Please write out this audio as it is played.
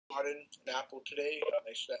brought in an apple today.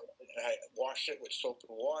 I washed it with soap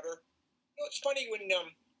and water. It's funny when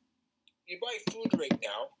you buy food right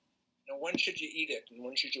now. When should you eat it and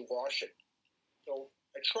when should you wash it? So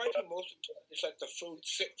I try to most of the time just let the food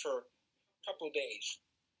sit for a couple of days,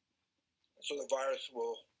 so the virus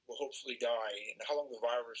will hopefully die. And how long the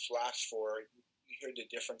virus lasts for, you hear the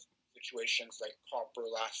different situations, like copper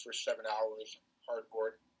lasts for 7 hours,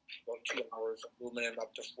 cardboard about 2 hours, aluminum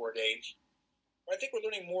up to 4 days. But I think we're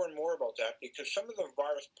learning more and more about that because some of the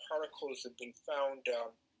virus particles have been found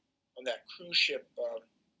on that cruise ship.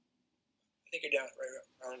 I think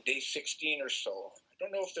around day 16 or so. I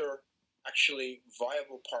don't know if they're actually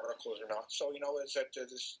viable particles or not. So is that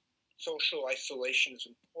this social isolation is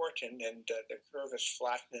important, and the curve is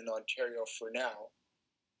flattened in Ontario for now.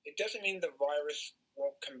 It doesn't mean the virus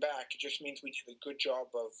won't come back. It just means we did a good job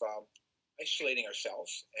of isolating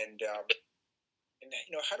ourselves, and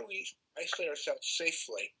how do we isolate ourselves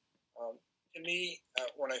safely? To me,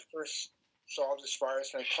 when I first saw this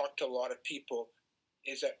virus, and I talked to a lot of people,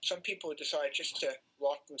 is that some people decide just to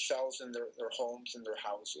lock themselves in their homes and their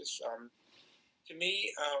houses. To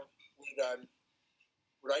me,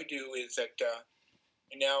 what I do is that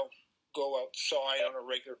I now go outside on a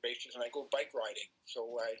regular basis, and I go bike riding.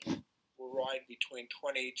 So I will ride between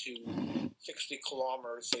 20 to 60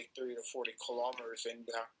 kilometers, say 30 to 40 kilometers, and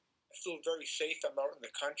I feel very safe. I'm out in the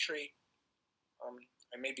country.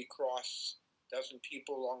 I maybe cross a dozen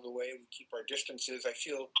people along the way. We keep our distances. I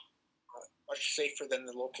feel much safer than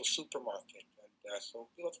the local supermarket. And so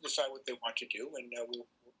people have to decide what they want to do, and we'll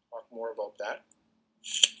talk more about that.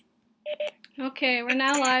 Okay, we're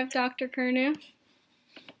now live, Dr. Kernu.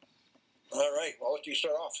 All right, well, I'll let you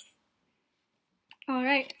start off. All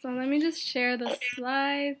right, so let me just share the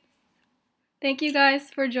slides. Thank you guys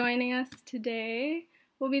for joining us today.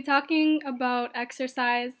 We'll be talking about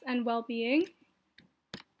exercise and well-being.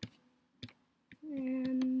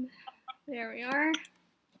 And there we are.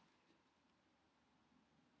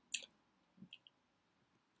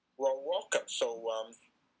 Well, welcome. So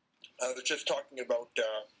I was just talking about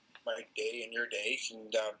my day and your days,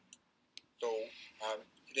 and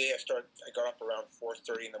today I got up around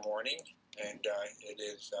 4:30 in the morning, and it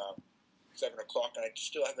is 7 o'clock, and I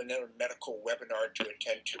still have another medical webinar to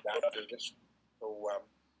attend to after this. So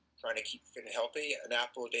trying to keep fit and healthy. An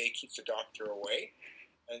apple a day keeps the doctor away.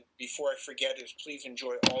 And before I forget is please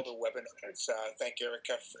enjoy all the webinars. Thank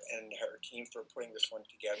Erica and her team for putting this one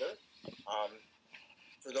together.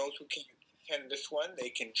 For those who can attend this one, they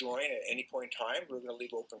can join at any point in time. We're going to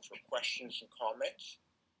leave open for questions and comments.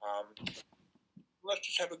 Let's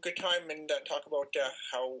just have a good time and talk about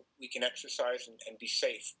how we can exercise and be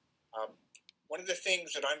safe. One of the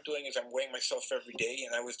things that I'm doing is I'm weighing myself every day,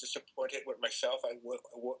 and I was disappointed with myself. I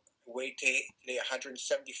weighed today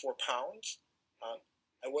 174 pounds.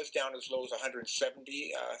 I was down as low as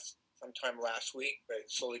 170 sometime last week, but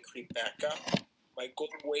it slowly creeped back up. My goal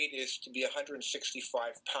weight is to be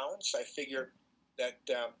 165 pounds. I figure that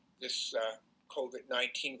this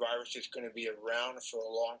COVID-19 virus is going to be around for a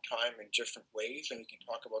long time in different ways, and we can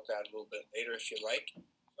talk about that a little bit later if you like.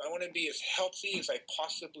 I want to be as healthy as I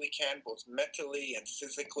possibly can, both mentally and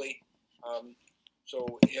physically.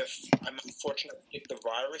 So if I'm unfortunate to get the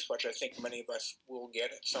virus, which I think many of us will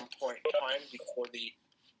get at some point in time before the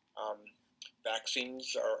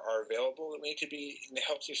vaccines are available, we need to be in the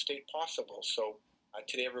healthiest state possible. So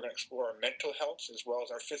today we're going to explore our mental health as well as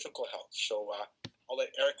our physical health. So I'll let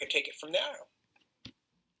Erica take it from there.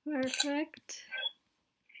 Perfect.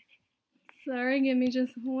 Sorry, give me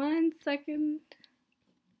just 1 second.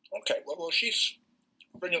 Okay, well she's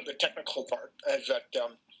bringing up the technical part, as that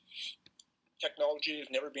technology has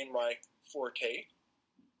never been my forte,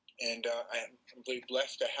 and I am really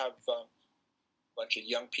blessed to have a bunch of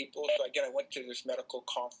young people. So again, I went to this medical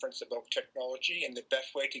conference about technology, and the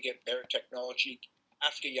best way to get better technology,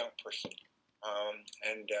 ask a young person.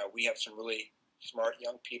 And we have some really smart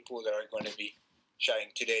young people that are going to be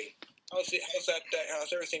chatting today.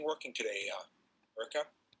 How's everything working today, Erica?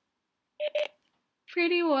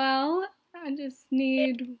 Pretty well. I just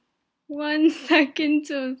need 1 second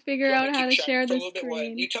to figure out how to share the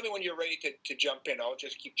screen. You tell me when you're ready to jump in. I'll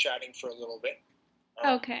just keep chatting for a little bit.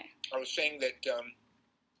 Okay. I was saying that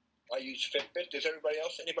I use Fitbit. Does anybody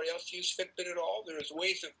else use Fitbit at all? There's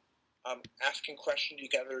ways of asking questions. You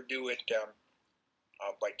can either do it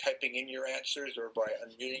by typing in your answers or by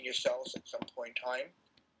unmuting yourselves at some point in time.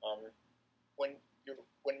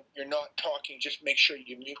 When you're not talking, just make sure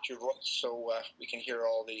you mute your voice so we can hear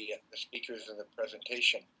all the speakers in the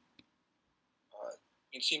presentation.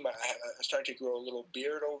 You can see I started to grow a little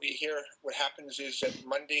beard over here. What happens is that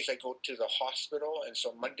Mondays I go to the hospital, and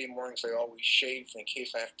so Monday mornings I always shave in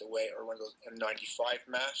case I have to wear or one of those N95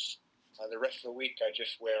 masks. The rest of the week I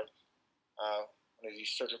just wear one of these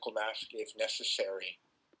surgical masks if necessary.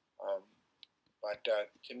 But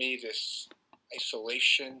to me, this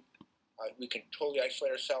isolation, we can totally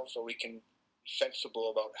isolate ourselves, or we can be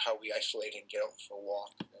sensible about how we isolate and get out for a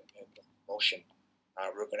walk and motion.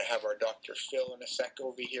 We're going to have our Dr. Phil in a sec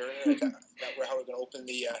over here. Is that how we're going to open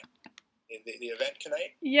the event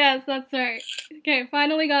tonight? Yes, that's right. Okay,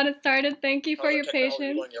 finally got it started. Thank you for your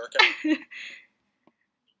patience.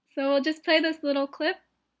 So we'll just play this little clip.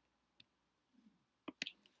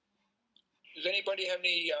 Does anybody have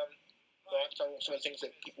any thoughts on some of the things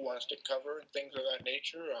that people want us to cover and things of that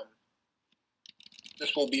nature?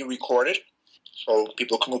 This will be recorded, so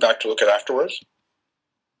people can go back to look at it afterwards.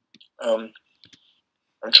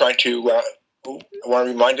 I'm trying to, I want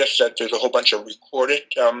to remind us that there's a whole bunch of recorded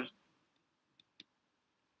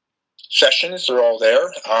sessions. They're all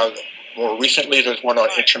there. More recently, there's one on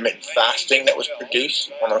intermittent fasting that was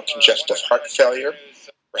produced, one on congestive heart failure.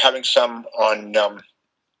 We're having some on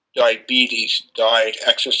diabetes, diet,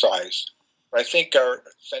 exercise. But I think our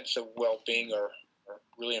sense of well-being are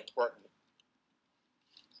really important.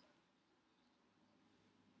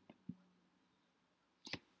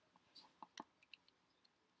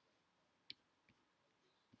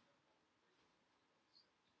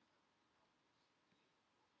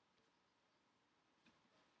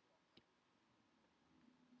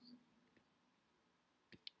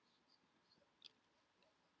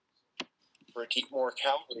 For to eat more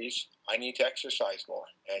calories, I need to exercise more,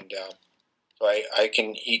 and so I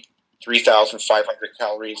can eat 3,500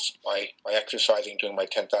 calories by exercising, doing my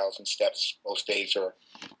 10,000 steps most days, or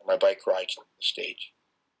my bike rides on the stage.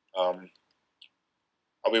 Are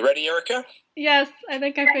we ready, Erica? Yes, I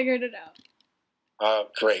think I figured it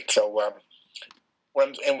out. Great. So,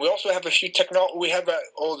 and we also have a few technology. We have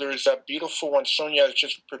there's a beautiful one. Sonia has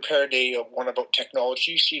just prepared one about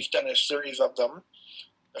technology. She's done a series of them.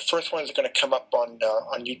 The first one is going to come up on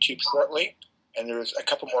YouTube shortly, and there's a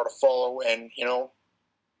couple more to follow. And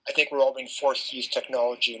I think we're all being forced to use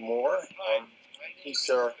technology more. Please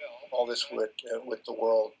share all this with the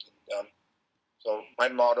world. So my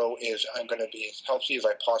motto is I'm going to be as healthy as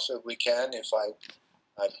I possibly can if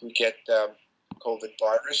I do get COVID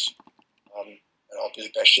virus, and I'll be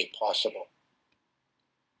the best shape possible.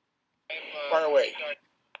 Fire away.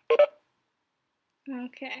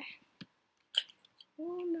 Okay.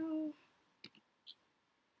 Oh no.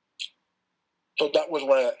 So that was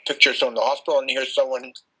one of the pictures from the hospital, and here's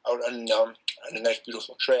someone out on a nice,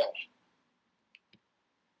 beautiful trail.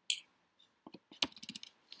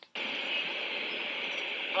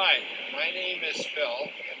 Hi, my name is Phil,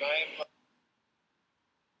 and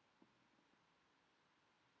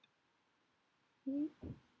I'm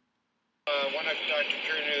one of Dr.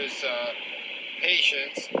 Kernu's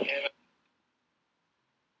patients, and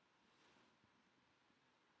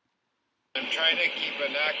I'm trying to keep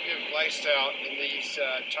an active lifestyle in these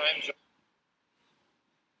times of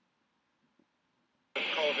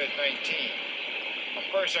COVID-19. Of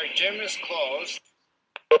course, our gym is closed,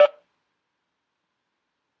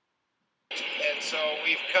 and so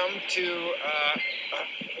we've come to,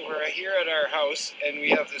 we're here at our house, and we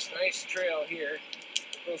have this nice trail here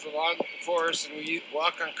that goes along the forest, and we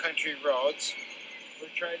walk on country roads. We're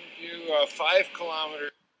trying to do 5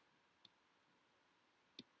 kilometers.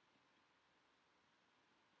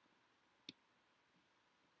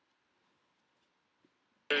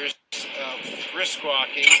 Brisk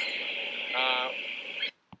walking.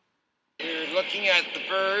 We're looking at the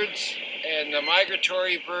birds and the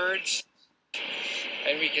migratory birds,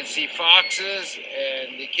 and we can see foxes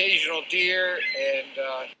and the occasional deer and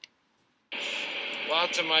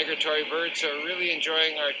lots of migratory birds. So we're really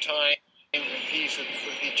enjoying our time in peace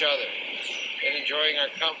with each other and enjoying our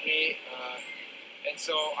company. And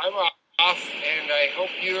so I'm off, and I hope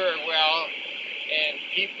you are well and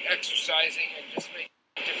keep exercising and just make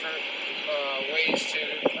different ways to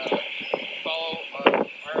follow our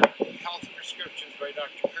health prescriptions by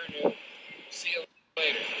Dr. Kernu. See you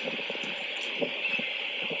later.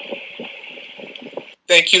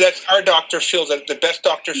 Thank you. That's our Dr. Phil, the best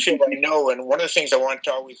Dr. Phil I know. And one of the things I want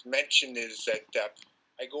to always mention is that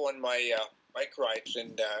I go on my bike rides,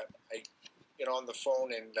 and I get on the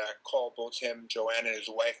phone and call both him, Joanne, and his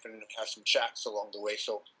wife, and have some chats along the way.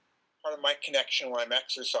 So part of my connection when I'm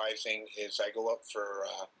exercising is I go out for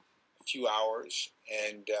a few hours,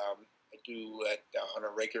 and I do it on a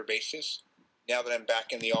regular basis. Now that I'm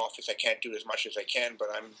back in the office, I can't do as much as I can, but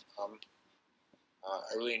I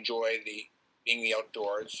really enjoy the being in the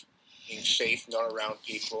outdoors, being safe, not around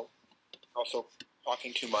people. Also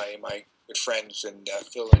talking to my good friends and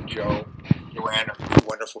Phil and Joanna,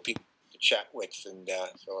 wonderful people to chat with, and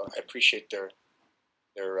so I appreciate their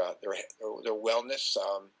wellness.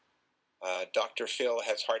 Dr. Phil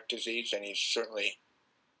has heart disease, and he's certainly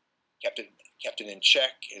kept it in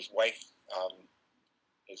check. His wife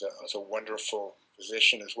is a wonderful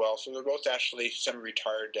physician as well. So they're both actually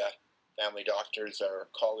semi-retired family doctors, or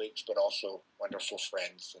colleagues, but also wonderful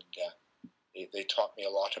friends. And they taught me a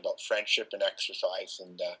lot about friendship and exercise,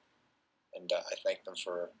 and I thank them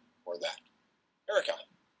for that. Erica.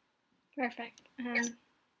 Perfect. And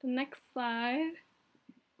the next slide.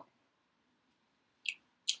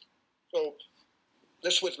 So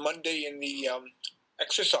this was Monday in the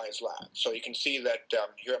exercise lab. So you can see that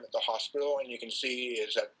here I'm at the hospital, and you can see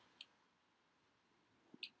is a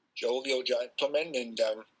jovial gentleman, and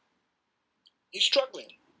he's struggling.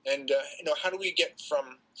 And how do we get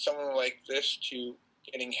from someone like this to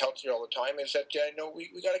getting healthier all the time? Is that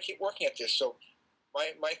we got to keep working at this. So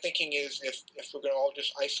my thinking is if we're going to all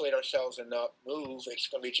just isolate ourselves and not move, it's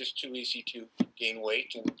going to be just too easy to gain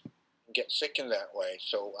weight and get sick in that way.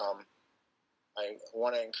 So I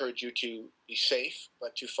want to encourage you to be safe,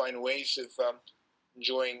 but to find ways of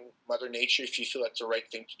enjoying Mother Nature if you feel that's the right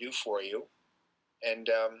thing to do for you, and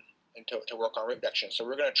to work on weight reduction. So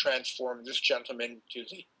we're going to transform this gentleman to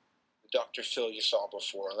the Dr. Phil you saw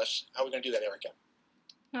before. How are we going to do that, Erica?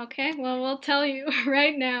 Okay, well, we'll tell you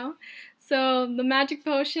right now. So the magic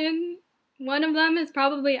potion, one of them is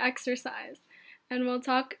probably exercise, and we'll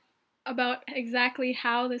talk about exactly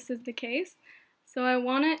how this is the case. So I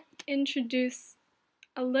want to introduce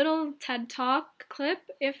a little TED Talk clip,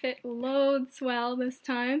 if it loads well this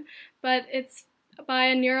time, but it's by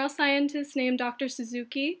a neuroscientist named Dr.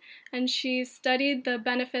 Suzuki, and she studied the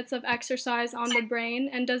benefits of exercise on the brain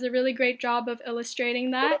and does a really great job of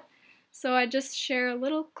illustrating that. So I just share a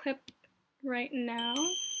little clip right now.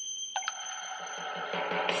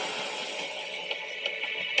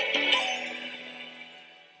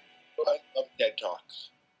 I love TED Talks.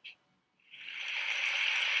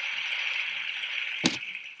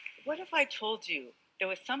 What if I told you there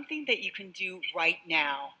was something that you can do right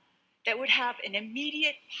now that would have an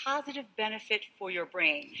immediate positive benefit for your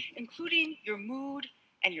brain, including your mood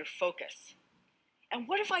and your focus? And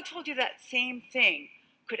what if I told you that same thing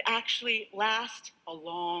could actually last a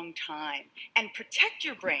long time and protect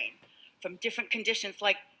your brain from different conditions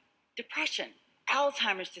like depression,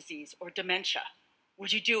 Alzheimer's disease, or dementia?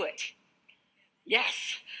 Would you do it?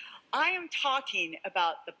 Yes, I am talking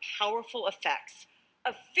about the powerful effects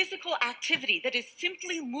of physical activity that is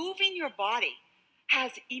simply moving your body,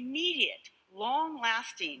 has immediate,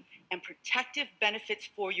 long-lasting, and protective benefits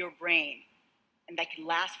for your brain, and that can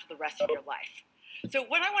last for the rest of your life. So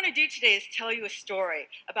what I want to do today is tell you a story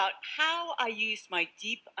about how I used my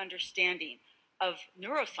deep understanding of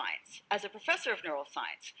neuroscience as a professor of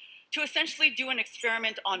neuroscience to essentially do an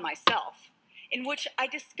experiment on myself, in which I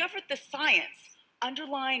discovered the science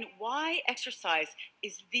underlying why exercise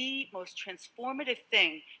is the most transformative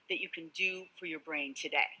thing that you can do for your brain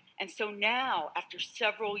today. And so now, after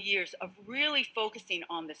several years of really focusing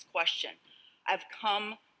on this question, I've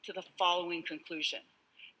come to the following conclusion: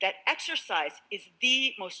 that exercise is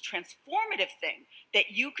the most transformative thing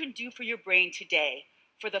that you can do for your brain today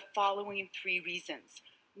for the following 3 reasons.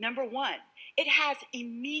 Number 1, it has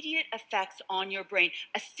immediate effects on your brain.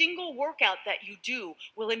 A single workout that you do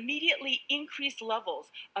will immediately increase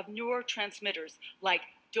levels of neurotransmitters like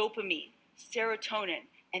dopamine, serotonin,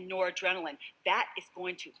 and noradrenaline. That is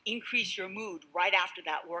going to increase your mood right after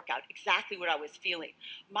that workout, exactly what I was feeling.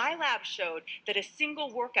 My lab showed that a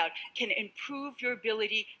single workout can improve your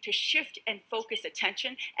ability to shift and focus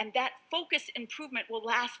attention, and that focus improvement will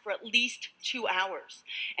last for at least 2 hours.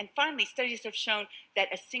 And finally, studies have shown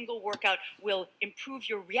that a single workout will improve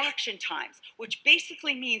your reaction times, which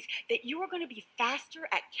basically means that you are going to be faster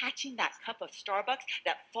at catching that cup of Starbucks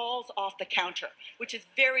that falls off the counter, which is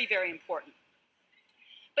very, very important.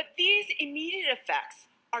 But these immediate effects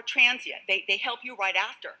are transient. They help you right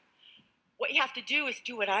after. What you have to do is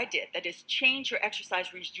do what I did, that is change your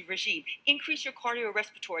exercise regime, increase your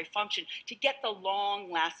cardiorespiratory function to get the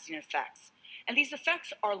long-lasting effects. And these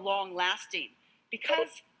effects are long-lasting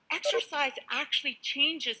because exercise actually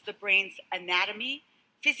changes the brain's anatomy,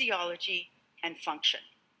 physiology, and function.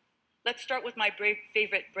 Let's start with my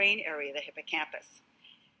favorite brain area, the hippocampus.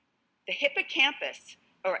 The hippocampus,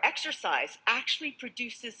 or exercise, actually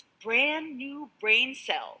produces brand new brain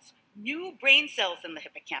cells in the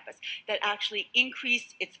hippocampus that actually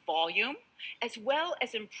increase its volume as well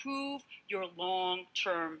as improve your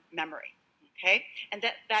long-term memory. okay? And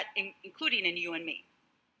including in you and me.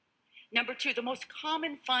 Number two, the most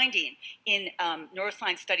common finding in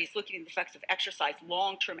neuroscience studies looking at the effects of exercise,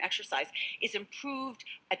 long-term exercise, is improved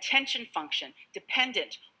attention function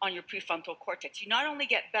dependent on your prefrontal cortex. You not only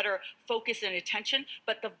get better focus and attention,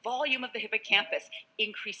 but the volume of the hippocampus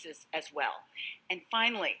increases as well. And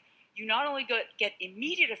finally, you not only get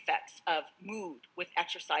immediate effects of mood with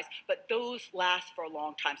exercise, but those last for a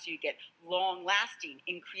long time. So you get long-lasting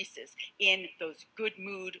increases in those good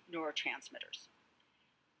mood neurotransmitters.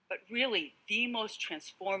 But really, the most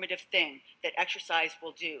transformative thing that exercise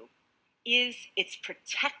will do is its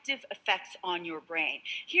protective effects on your brain.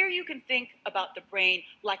 Here you can think about the brain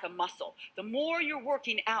like a muscle. The more you're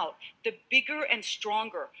working out, the bigger and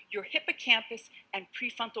stronger your hippocampus and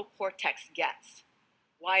prefrontal cortex gets.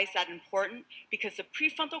 Why is that important? Because the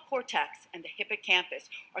prefrontal cortex and the hippocampus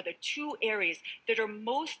are the two areas that are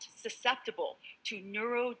most susceptible to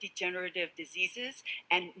neurodegenerative diseases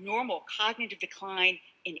and normal cognitive decline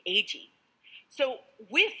in aging. So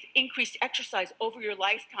with increased exercise over your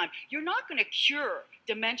lifetime, you're not going to cure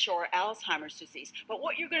dementia or Alzheimer's disease. But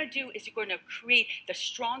what you're going to do is you're going to create the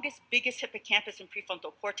strongest, biggest hippocampus and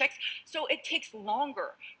prefrontal cortex. So it takes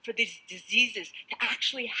longer for these diseases to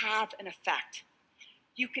actually have an effect.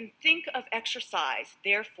 You can think of exercise,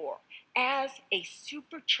 therefore, as a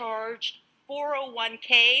supercharged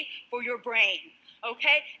 401k for your brain,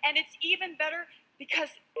 okay? And it's even better because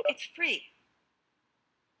it's free.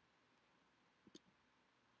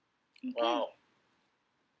 Wow.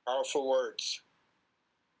 Powerful words.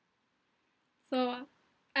 So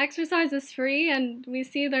exercise is free, and we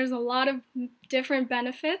see there's a lot of different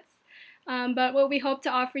benefits. But what we hope to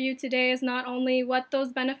offer you today is not only what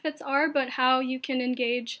those benefits are, but how you can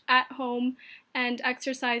engage at home and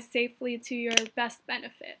exercise safely to your best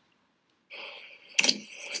benefit.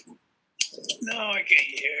 Now I can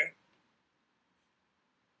hear.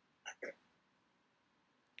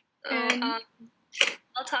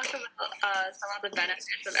 I'll talk about some of the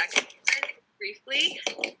benefits of exercise briefly.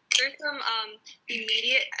 There's some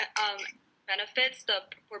immediate benefits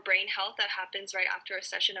for brain health that happens right after a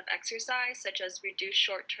session of exercise, such as reduced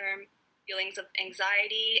short-term feelings of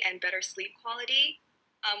anxiety and better sleep quality,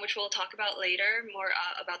 which we'll talk about later, more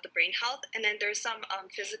about the brain health. And then there's some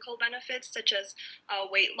physical benefits, such as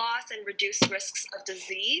weight loss and reduced risks of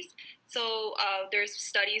disease. So there's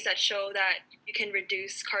studies that show that you can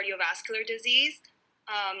reduce cardiovascular disease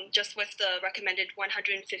just with the recommended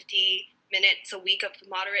 150 minutes a week of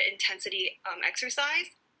moderate intensity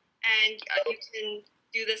exercise. And you can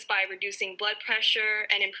do this by reducing blood pressure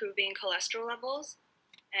and improving cholesterol levels.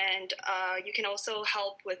 And you can also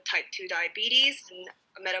help with type 2 diabetes and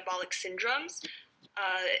metabolic syndromes.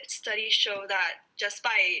 Studies show that just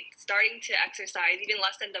by starting to exercise, even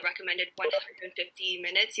less than the recommended 150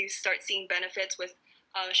 minutes, you start seeing benefits with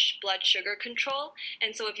blood sugar control.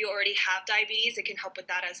 And so if you already have diabetes, it can help with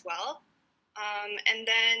that as well. And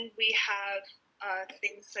then we have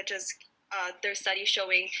things such as there's studies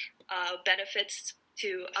showing benefits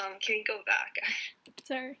to, can you go back?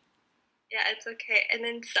 Sorry. Yeah, it's okay. And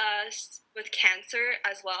then with cancer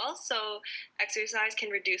as well. So exercise can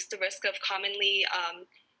reduce the risk of commonly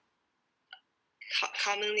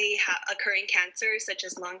occurring cancers such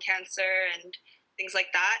as lung cancer and things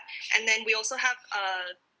like that. And then we also have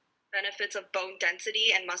benefits of bone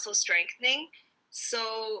density and muscle strengthening.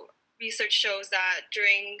 So research shows that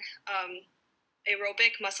during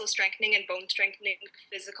aerobic muscle strengthening and bone strengthening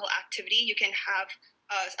physical activity, you can have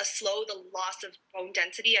slow the loss of bone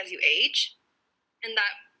density as you age, and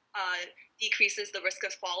that decreases the risk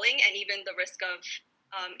of falling and even the risk of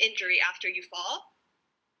injury after you fall.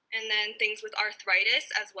 And then things with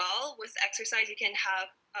arthritis as well. With exercise, you can have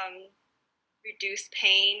reduced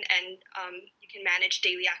pain and you can manage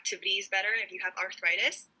daily activities better if you have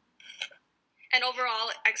arthritis. And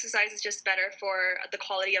overall, exercise is just better for the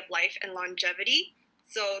quality of life and longevity.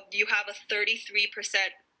 So you have a 33%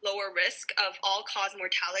 lower risk of all-cause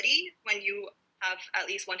mortality when you have at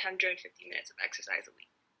least 150 minutes of exercise a week.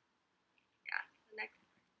 Yeah, the next.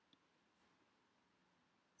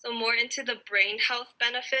 So more into the brain health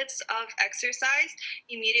benefits of exercise.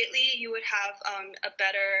 Immediately, you would have a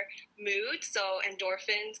better mood. So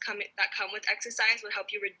endorphins that come with exercise would help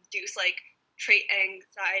you reduce like state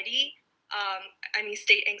anxiety.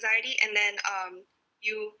 And then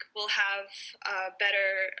you will have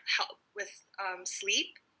better help with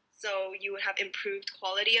sleep. So you would have improved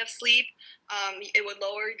quality of sleep. It would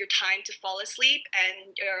lower your time to fall asleep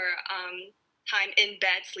and your time in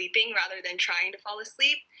bed sleeping rather than trying to fall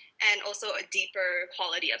asleep, and also a deeper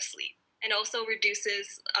quality of sleep. and also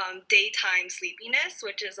reduces daytime sleepiness,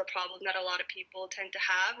 which is a problem that a lot of people tend to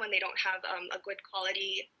have when they don't have a good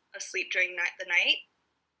quality of sleep during the night.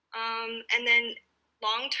 And then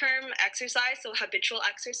long-term exercise, so habitual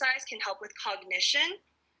exercise, can help with cognition.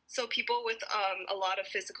 So people with a lot of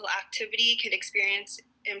physical activity can experience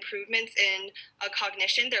improvements in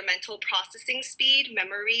cognition, their mental processing speed,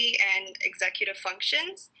 memory, and executive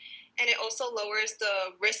functions. And it also lowers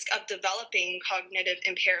the risk of developing cognitive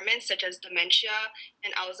impairments such as dementia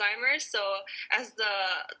and Alzheimer's. So as the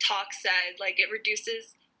talk said, like it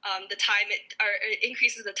reduces the time it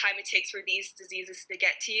increases the time it takes for these diseases to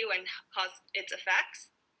get to you and cause its effects.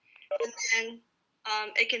 And then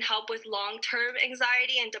it can help with long-term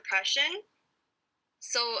anxiety and depression.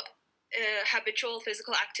 So habitual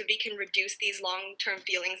physical activity can reduce these long-term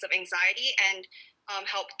feelings of anxiety and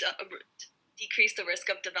help decrease the risk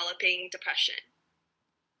of developing depression.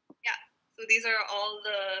 Yeah, so these are all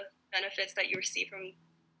the benefits that you receive from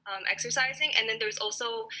exercising. And then there's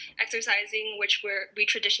also exercising, which we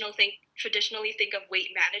traditionally think of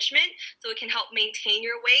weight management. So it can help maintain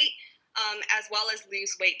your weight as well as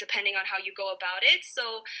lose weight depending on how you go about it.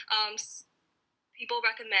 So people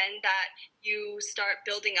recommend that you start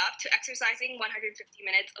building up to exercising 150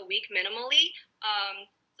 minutes a week minimally.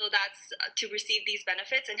 So that's to receive these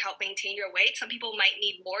benefits and help maintain your weight. Some people might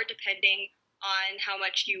need more depending on how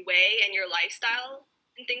much you weigh and your lifestyle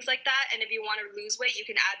and things like that. And if you want to lose weight, you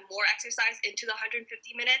can add more exercise into the 150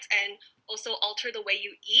 minutes and also alter the way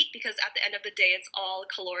you eat, because at the end of the day, it's all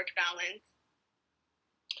caloric balance.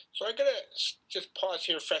 So I gotta just pause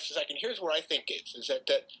here for a second. Here's what I think is that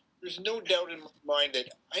there's no doubt in my mind that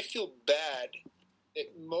I feel bad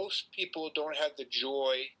that most people don't have the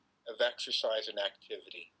joy of exercise and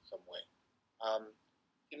activity some way.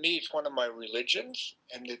 To me, it's one of my religions,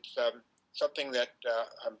 and it's something that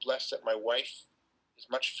I'm blessed that my wife is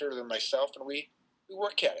much fitter than myself, and we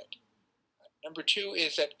work at it. Number two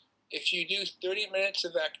is that if you do 30 minutes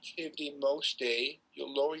of activity most days,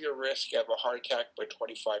 you'll lower your risk of a heart attack by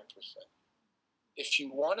 25%. If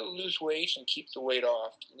you want to lose weight and keep the weight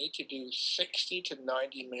off, you need to do 60 to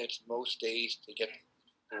 90 minutes most days to get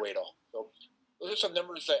the weight off. So those are some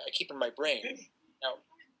numbers that I keep in my brain. Now,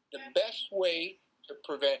 the best way to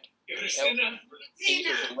prevent Alzheimer's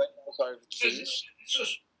disease,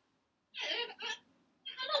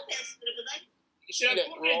 you see that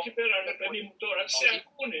we're all,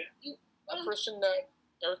 a person,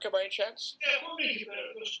 Erica, by any chance?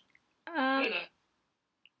 I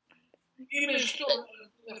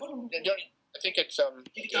think it's everybody,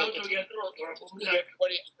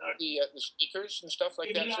 the speakers and stuff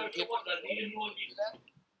like that. So people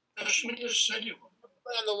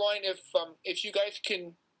on the line, if you guys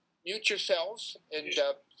can mute yourselves and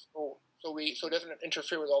so it doesn't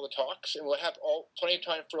interfere with all the talks, and we'll have plenty of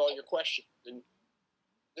time for all your questions. And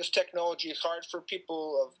this technology is hard for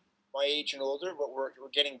people of my age and older, but we're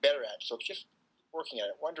getting better at it. So just working at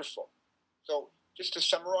it. Wonderful. So just to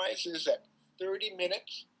summarize, is that 30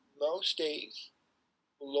 minutes most days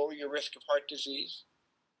will lower your risk of heart disease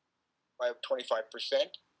by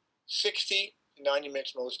 25%. 60 to 90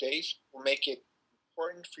 minutes most days will make it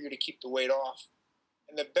important for you to keep the weight off.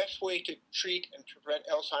 And the best way to treat and to prevent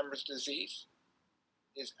Alzheimer's disease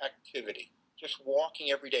is activity, just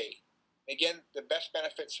walking every day. Again, the best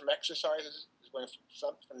benefits from exercises is going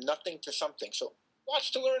from nothing to something. So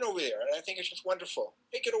lots to learn over there, and I think it's just wonderful.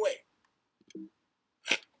 Take it away.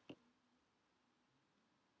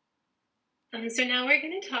 So now we're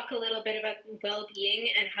going to talk a little bit about well-being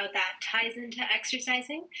and how that ties into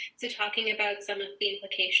exercising. So talking about some of the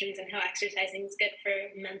implications and how exercising is good for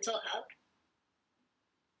mental health.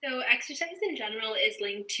 So exercise in general is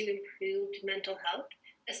linked to improved mental health.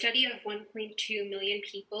 A study of 1.2 million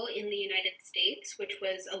people in the United States, which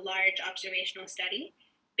was a large observational study,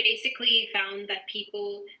 basically found that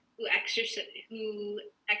people who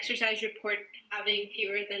exercise report having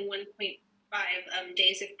fewer than 1.5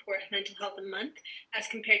 days of poor mental health a month as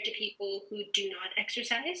compared to people who do not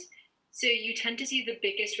exercise. So you tend to see the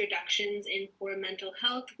biggest reductions in poor mental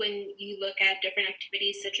health when you look at different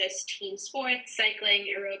activities such as team sports,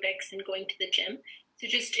 cycling, aerobics, and going to the gym. So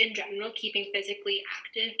just in general, keeping physically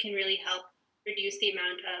active can really help reduce the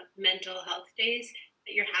amount of mental health days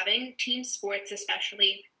that you're having. Team sports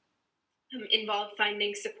especially involve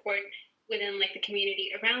finding support within like the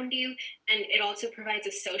community around you, and it also provides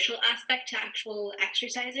a social aspect to actual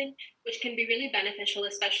exercising, which can be really beneficial,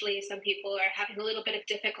 especially if some people are having a little bit of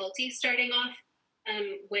difficulty starting off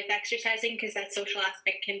with exercising, because that social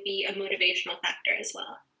aspect can be a motivational factor as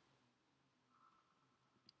well.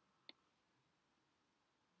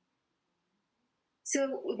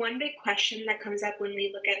 So one big question that comes up when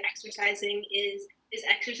we look at exercising is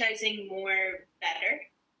exercising more better?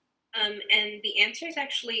 And the answer is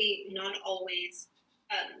actually not always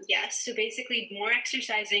yes. So basically, more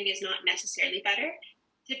exercising is not necessarily better.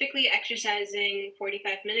 Typically, exercising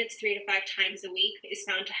 45 minutes, 3 to 5 times a week is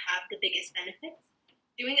found to have the biggest benefits.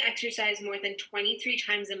 Doing exercise more than 23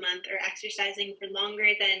 times a month or exercising for longer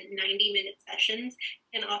than 90-minute sessions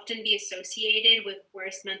can often be associated with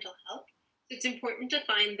worse mental health. So it's important to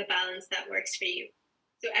find the balance that works for you.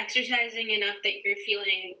 So exercising enough that you're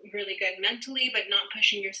feeling really good mentally, but not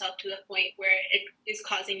pushing yourself to the point where it is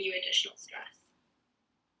causing you additional stress.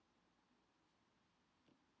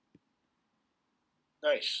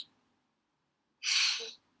 Nice.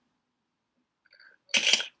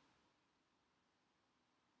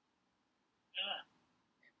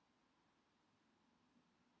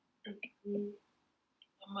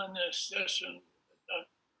 I'm on a session with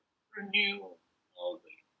Renew all the.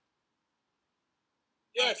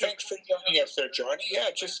 Yeah, thanks for joining us there, Johnny. Yeah,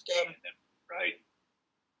 just right.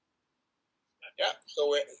 Yeah,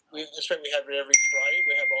 so that's right. We have it every Friday.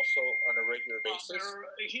 We have also on a regular basis.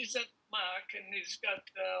 He's at Mark, and he's got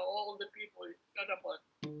all the people. He's got about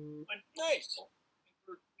 20 nice. people,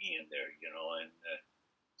 include me in there, and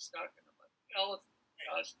he's talking about health,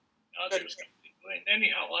 others doing.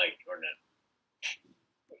 Anyhow, I turn it.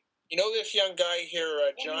 This young guy here,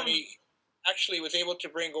 Johnny, actually was able to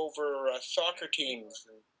bring over soccer teams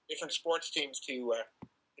and different sports teams to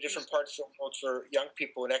different parts of the world for young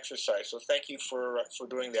people in exercise. So thank you for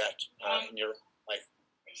doing that in your life.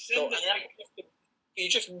 So can you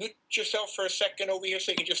just mute yourself for a second over here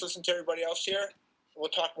so you can just listen to everybody else here? We'll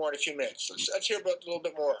talk more in a few minutes. Let's hear about a little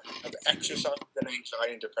bit more of exercise and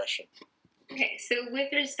anxiety and depression. Okay, so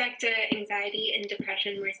with respect to anxiety and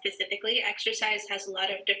depression more specifically, exercise has a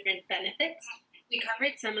lot of different benefits. We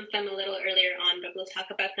covered some of them a little earlier on, but we'll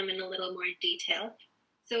talk about them in a little more detail.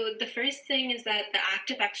 So the first thing is that the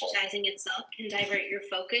act of exercising itself can divert your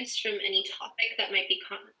focus from any topic that might be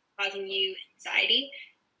causing you anxiety.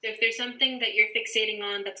 So if there's something that you're fixating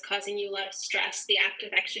on that's causing you a lot of stress, the act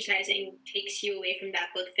of exercising takes you away from that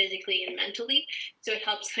both physically and mentally. So it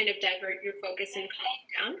helps kind of divert your focus and calm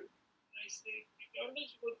you down.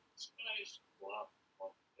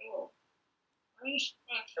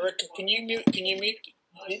 Eric, can you mute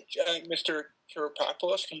Mr.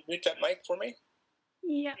 Kiropopoulos? Can you mute that mic for me?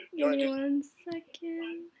 Yeah, give me 1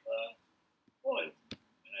 second.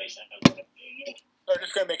 I'm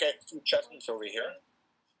just going to make a few adjustments over here.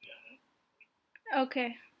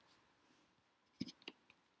 Okay.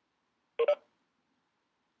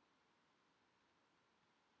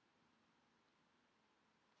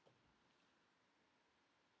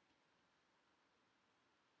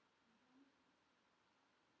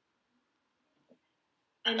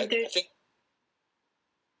 I think.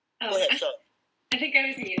 Go ahead, sorry. I think I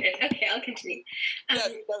was muted. Okay, I'll continue.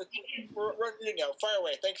 We're running now. Fire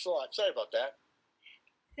away. Thanks a lot. Sorry about that.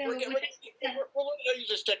 So we'll use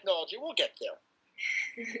this technology. We'll get there.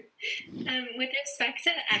 With respect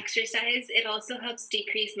to exercise, it also helps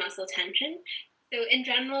decrease muscle tension. So in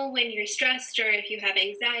general, when you're stressed or if you have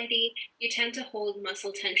anxiety, you tend to hold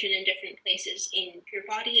muscle tension in different places in your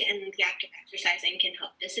body, and the act of exercising can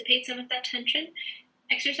help dissipate some of that tension.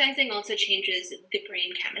 Exercising also changes the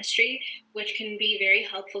brain chemistry, which can be very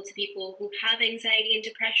helpful to people who have anxiety and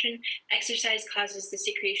depression. Exercise causes the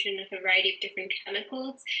secretion of a variety of different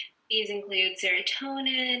chemicals. These include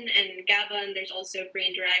serotonin and GABA, and there's also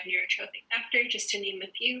brain-derived neurotrophic factor, just to name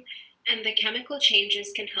a few. And the chemical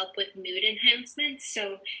changes can help with mood enhancement.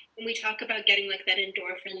 So when we talk about getting like that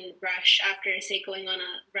endorphin rush after, say, going on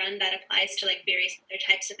a run, that applies to like various other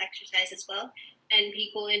types of exercise as well. And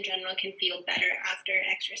people in general can feel better after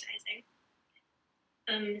exercising.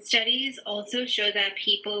 Studies also show that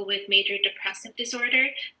people with major depressive disorder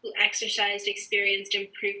who exercised experienced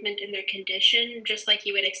improvement in their condition, just like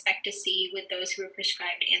you would expect to see with those who were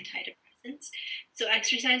prescribed antidepressants. So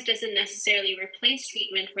exercise doesn't necessarily replace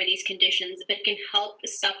treatment for these conditions, but can help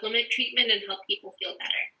supplement treatment and help people feel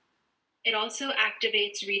better. It also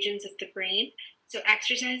activates regions of the brain. So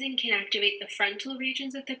exercising can activate the frontal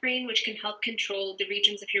regions of the brain, which can help control the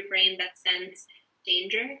regions of your brain that sense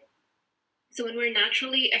danger. So when we're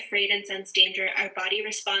naturally afraid and sense danger, our body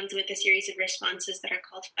responds with a series of responses that are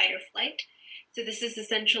called fight or flight. So this is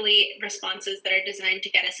essentially responses that are designed to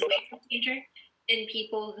get us away from danger. In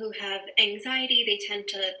people who have anxiety, they tend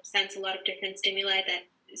to sense a lot of different stimuli that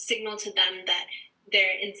signal to them that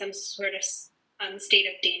they're in some sort of state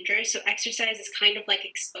of danger. So exercise is kind of like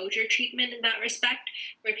exposure treatment in that respect,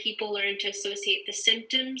 where people learn to associate the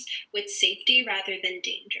symptoms with safety rather than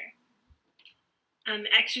danger.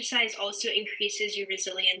 Exercise also increases your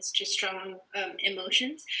resilience to strong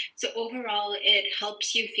emotions. So overall, it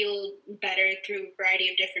helps you feel better through a variety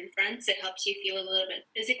of different fronts. It helps you feel a little bit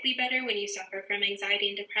physically better when you suffer from anxiety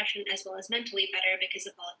and depression, as well as mentally better because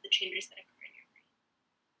of all of the changes that occur in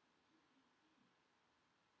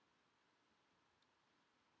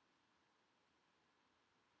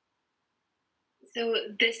your brain.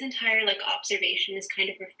 So this entire observation is kind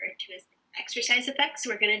of referred to as exercise effects. So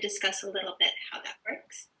we're going to discuss a little bit how that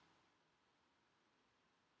works.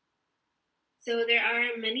 So there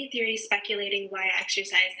are many theories speculating why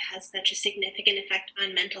exercise has such a significant effect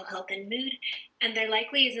on mental health and mood, and there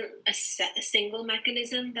likely isn't a single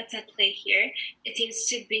mechanism that's at play here. It seems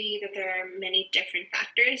to be that there are many different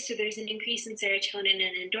factors. So there's an increase in serotonin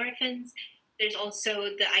and endorphins. There's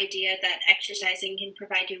also the idea that exercising can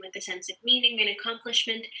provide you with a sense of meaning and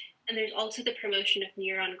accomplishment, and there's also the promotion of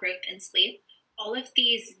neuron growth and sleep. All of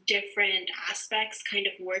these different aspects kind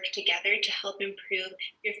of work together to help improve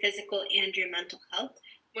your physical and your mental health.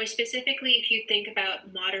 More specifically, if you think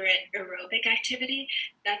about moderate aerobic activity,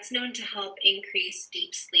 that's known to help increase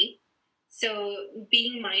deep sleep. So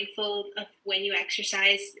being mindful of when you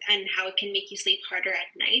exercise and how it can make you sleep harder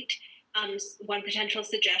at night. One potential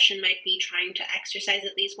suggestion might be trying to exercise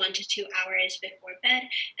at least 1 to 2 hours before bed,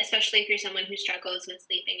 especially if you're someone who struggles with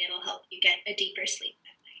sleeping. It'll help you get a deeper sleep.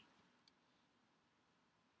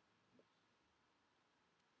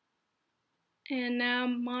 And now,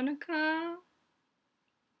 Monica.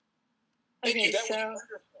 Thank you. That was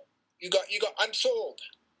wonderful. You got. I'm sold.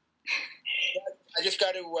 I just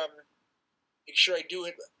got to make sure I do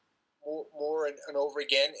it more and over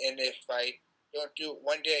again. And if I don't do it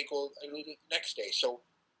one day, I do it the next day. So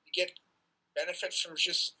you get benefits from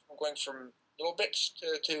going from little bits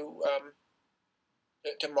to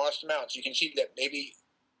modest amounts. You can see that maybe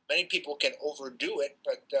many people can overdo it,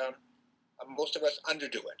 but most of us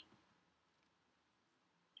underdo it.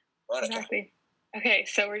 Monica. Exactly. Okay,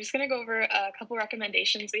 so we're just going to go over a couple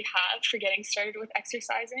recommendations we have for getting started with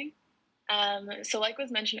exercising. So like was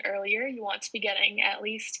mentioned earlier, you want to be getting at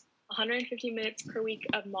least 150 minutes per week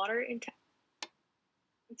of moderate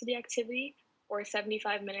intensity activity or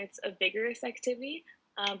 75 minutes of vigorous activity.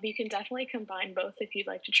 But you can definitely combine both if you'd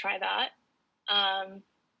like to try that.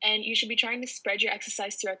 And you should be trying to spread your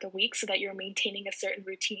exercise throughout the week so that you're maintaining a certain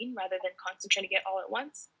routine rather than concentrating it all at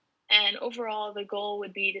once. And overall, the goal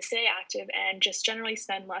would be to stay active and just generally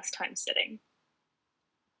spend less time sitting.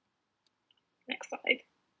 Next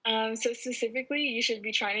slide. So specifically, you should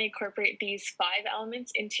be trying to incorporate these 5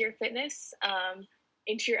 elements into your fitness,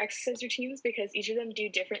 into your exercise routines, because each of them do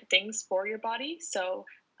different things for your body. So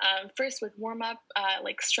first, with warm-up,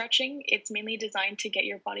 like stretching, it's mainly designed to get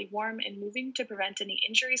your body warm and moving to prevent any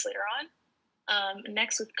injuries later on.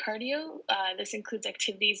 Next, with cardio, this includes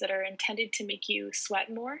activities that are intended to make you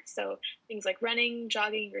sweat more, so things like running,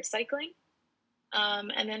 jogging, or cycling.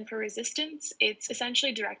 And then for resistance, it's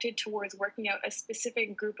essentially directed towards working out a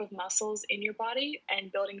specific group of muscles in your body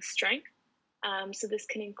and building strength. So this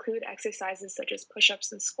can include exercises such as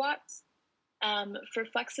push-ups and squats. For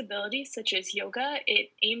flexibility, such as yoga,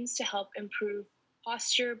 it aims to help improve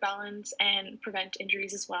posture, balance, and prevent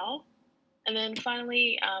injuries as well. And then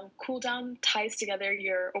finally, cool down ties together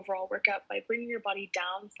your overall workout by bringing your body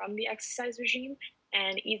down from the exercise regime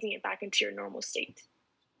and easing it back into your normal state.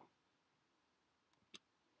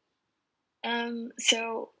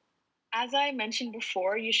 So as I mentioned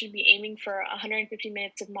before, you should be aiming for 150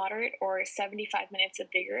 minutes of moderate or 75 minutes of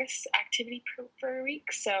vigorous activity per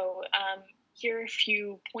week. So here are a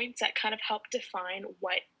few points that kind of help define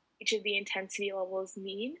what each of the intensity levels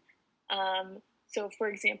mean. So for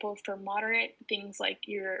example, for moderate, things like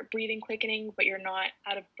you're breathing quickening, but you're not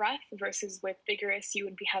out of breath, versus with vigorous, you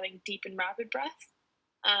would be having deep and rapid breath.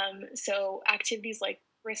 So activities like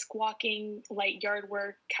brisk walking, light yard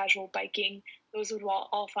work, casual biking, those would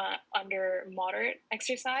all fall under moderate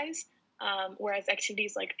exercise, whereas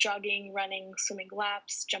activities like jogging, running, swimming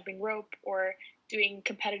laps, jumping rope, or doing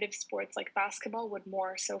competitive sports like basketball would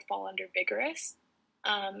more so fall under vigorous.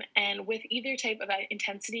 And with either type of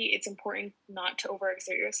intensity, it's important not to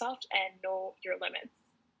overexert yourself and know your limits.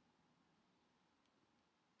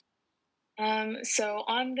 So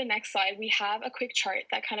on the next slide, we have a quick chart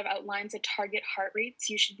that kind of outlines the target heart rates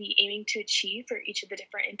you should be aiming to achieve for each of the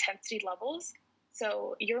different intensity levels.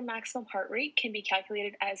 So your maximum heart rate can be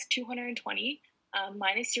calculated as 220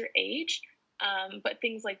 minus your age, but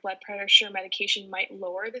things like blood pressure medication might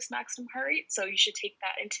lower this maximum heart rate, so you should take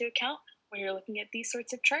that into account when you're looking at these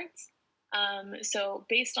sorts of charts. So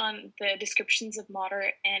based on the descriptions of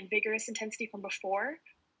moderate and vigorous intensity from before,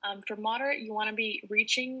 for moderate, you want to be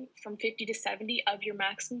reaching from 50 to 70 of your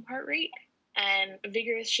maximum heart rate. and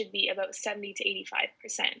vigorous should be about 70 to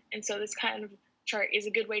 85%. And so this kind of chart is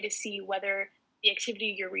a good way to see whether the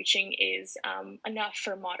activity you're reaching is enough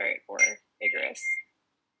for moderate or vigorous.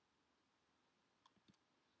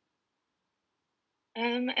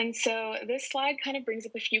 And so this slide kind of brings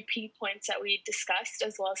up a few key points that we discussed,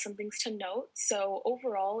 as well as some things to note. So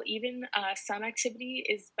overall, even some activity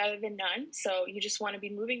is better than none. So you just want to be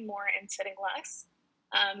moving more and sitting less.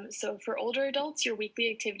 So for older adults, your weekly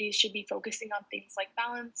activities should be focusing on things like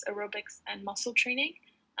balance, aerobics, and muscle training.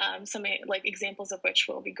 Some like examples of which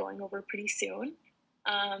we'll be going over pretty soon.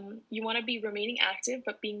 You want to be remaining active,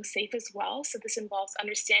 but being safe as well. So this involves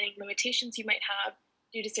understanding limitations you might have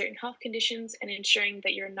due to certain health conditions and ensuring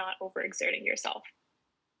that you're not overexerting yourself.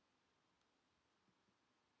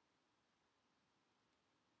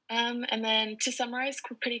 And then to summarize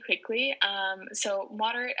pretty quickly, so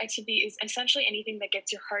moderate activity is essentially anything that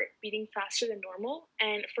gets your heart beating faster than normal.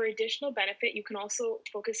 And for additional benefit, you can also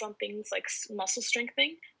focus on things like muscle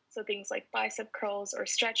strengthening. So things like bicep curls or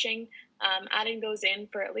stretching, adding those in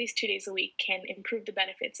for at least 2 days a week can improve the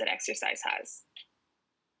benefits that exercise has.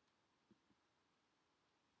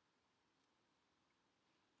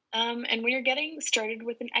 And when you're getting started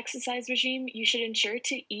with an exercise regime, you should ensure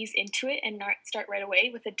to ease into it and not start right away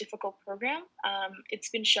with a difficult program. It's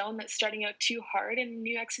been shown that starting out too hard in a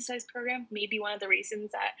new exercise program may be one of the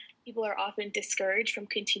reasons that people are often discouraged from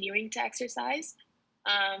continuing to exercise.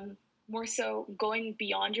 More so, going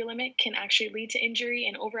beyond your limit can actually lead to injury,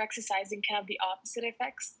 and overexercising can have the opposite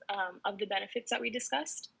effects of the benefits that we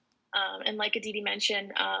discussed. And like Aditi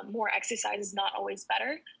mentioned, more exercise is not always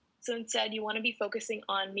better. So instead, you want to be focusing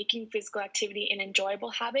on making physical activity an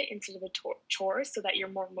enjoyable habit instead of a chore so that you're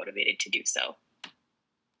more motivated to do so.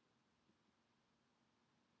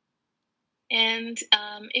 And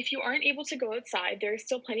if you aren't able to go outside, there are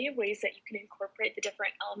still plenty of ways that you can incorporate the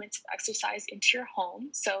different elements of exercise into your home.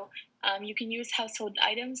 So you can use household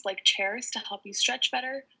items like chairs to help you stretch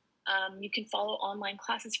better. You can follow online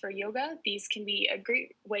classes for yoga. These can be a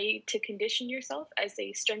great way to condition yourself as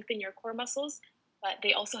they strengthen your core muscles, but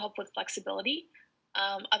they also help with flexibility.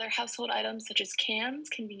 Other household items such as cans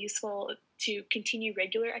can be useful to continue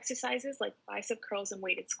regular exercises like bicep curls and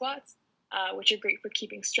weighted squats, which are great for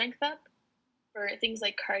keeping strength up. For things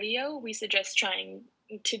like cardio, we suggest trying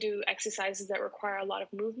to do exercises that require a lot of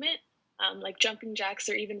movement, like jumping jacks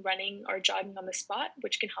or even running or jogging on the spot,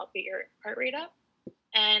 which can help get your heart rate up.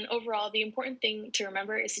 And overall, the important thing to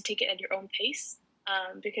remember is to take it at your own pace.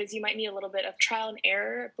 Because you might need a little bit of trial and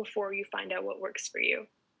error before you find out what works for you.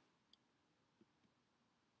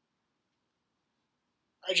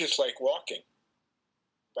 I just like walking,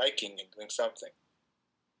 biking, and doing something.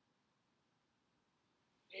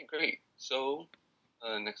 Okay, great. So,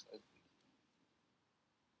 next slide, please.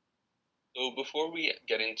 So before we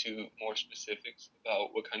get into more specifics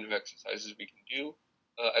about what kind of exercises we can do,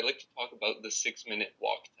 I'd like to talk about the 6-minute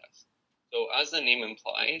walk test. So as the name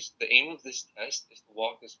implies, the aim of this test is to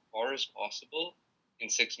walk as far as possible in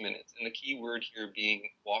 6 minutes. And the key word here being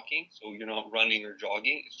walking, so you're not running or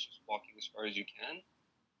jogging, it's just walking as far as you can.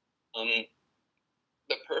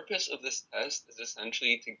 The purpose of this test is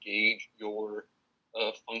essentially to gauge your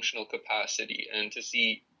functional capacity and to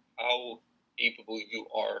see how capable you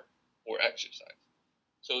are for exercise.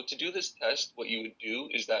 So to do this test, what you would do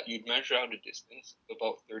is that you'd measure out a distance of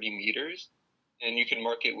about 30 meters, and you can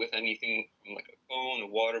mark it with anything from like a phone, a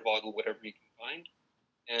water bottle, whatever you can find.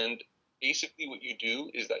 And basically what you do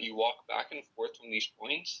is that you walk back and forth from these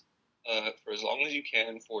points for as long as you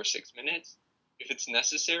can for 6 minutes. If it's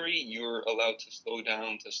necessary, you're allowed to slow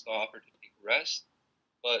down, to stop, or to take a rest.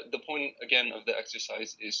 But the point, again, of the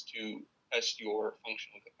exercise is to test your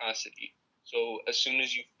functional capacity. So as soon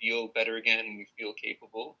as you feel better again and you feel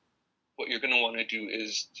capable, what you're going to want to do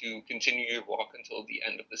is to continue your walk until the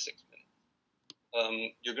end of the 6 minutes.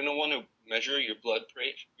 You're going to want to measure your blood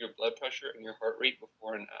pressure and your heart rate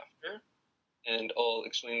before and after, and I'll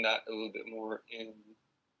explain that a little bit more in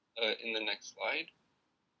the next slide.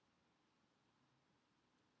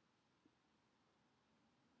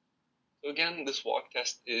 So again, this walk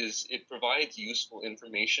test it provides useful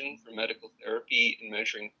information for medical therapy in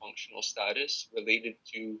measuring functional status related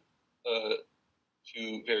to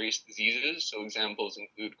various diseases. So examples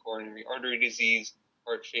include coronary artery disease,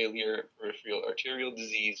 heart failure, peripheral arterial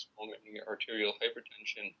disease, pulmonary arterial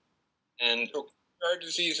hypertension, and heart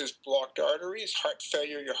disease is blocked arteries. Heart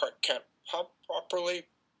failure, your heart can't pump properly.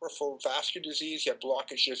 Peripheral vascular disease, you have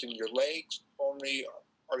blockages in your legs. Pulmonary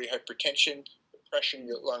artery hypertension, pressure in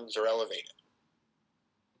your lungs are elevated.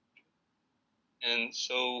 And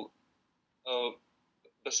so,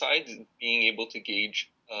 besides being able to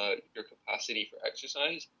gauge your capacity for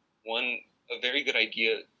exercise, one a very good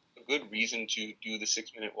idea, a good reason to do the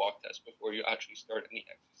 6-minute walk test before you actually start any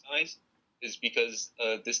exercise is because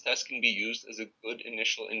this test can be used as a good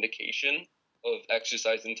initial indication of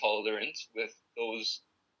exercise intolerance with those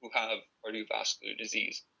who have cardiovascular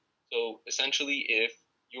disease. So essentially, if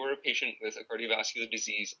you're a patient with a cardiovascular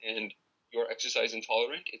disease and you're exercise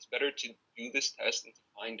intolerant, it's better to do this test and to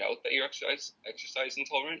find out that you're exercise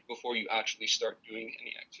intolerant before you actually start doing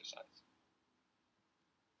any exercise.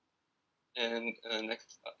 And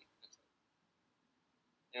next slide.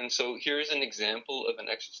 And so here's an example of an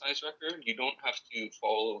exercise record. You don't have to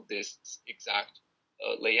follow this exact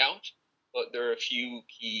layout, but there are a few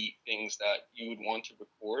key things that you would want to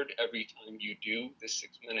record every time you do this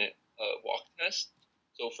 6-minute walk test.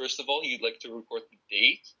 So first of all, you'd like to record the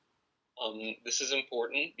date. This is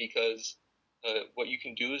important because what you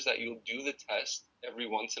can do is that you'll do the test every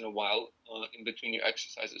once in a while in between your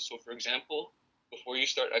exercises. So for example, before you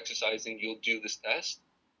start exercising, you'll do this test,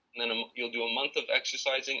 and then you'll do a month of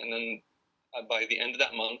exercising, and then by the end of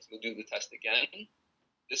that month, you'll do the test again.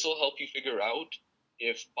 This will help you figure out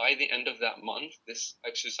if by the end of that month, this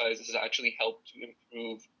exercise has actually helped to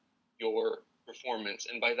improve your performance.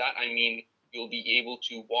 And by that, I mean you'll be able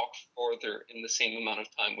to walk farther in the same amount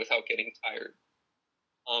of time without getting tired.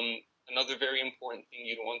 Another very important thing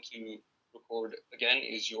you'd want to record, again,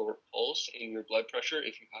 is your pulse and your blood pressure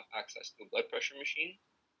if you have access to a blood pressure machine.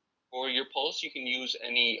 For your pulse, you can use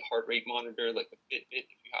any heart rate monitor like a Fitbit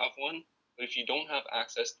if you have one. But if you don't have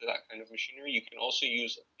access to that kind of machinery, you can also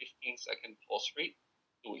use a 15-second pulse rate.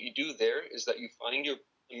 So what you do there is that you find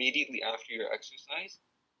immediately after your exercise,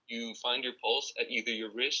 you find your pulse at either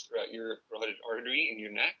your wrist or at your carotid artery in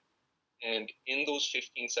your neck. And in those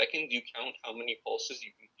 15 seconds, you count how many pulses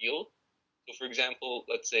you can feel. So for example,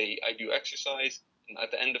 let's say I do exercise, and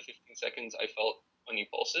at the end of 15 seconds, I felt 20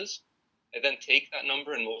 pulses. I then take that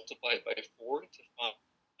number and multiply it by 4 to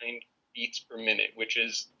find beats per minute, which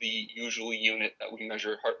is the usual unit that we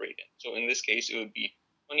measure heart rate in. So in this case, it would be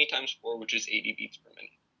 20 times 4, which is 80 beats per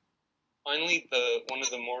minute. Finally, one of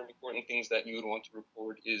the more important things that you would want to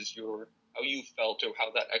record is how you felt or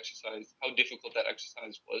how difficult that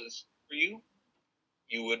exercise was for you.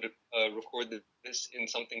 You would record this in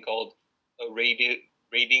something called a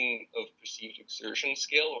rating of perceived exertion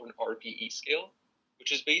scale, or an RPE scale,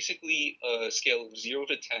 which is basically a scale of 0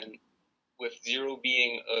 to 10, with 0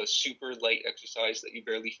 being a super light exercise that you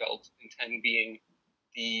barely felt, and 10 being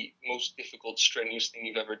the most difficult, strenuous thing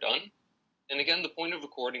you've ever done. And again, the point of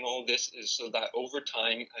recording all of this is so that over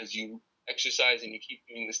time, as you exercise and you keep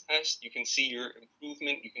doing this test, you can see your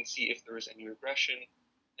improvement, you can see if there is any regression,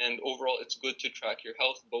 and overall it's good to track your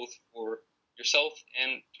health both for yourself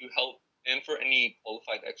and for any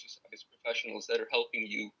qualified exercise professionals that are helping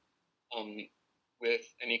you with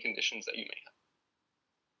any conditions that you may have.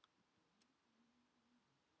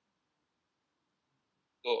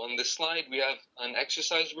 So on this slide, we have an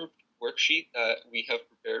exercise worksheet that we have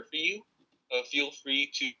prepared for you. Feel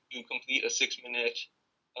free to complete a 6-minute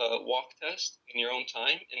walk test in your own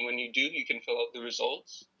time. And when you do, you can fill out the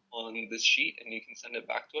results on this sheet and you can send it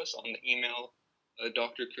back to us on the email,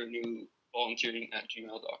 drkernu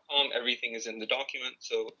volunteering@gmail.com. Everything is in the document,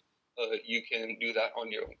 so you can do that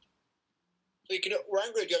on your own. So what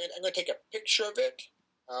I'm going to do, I'm going to take a picture of it,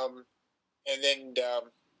 and then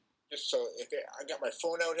just so I got my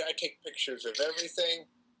phone out, I take pictures of everything.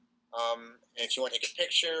 And if you want to take a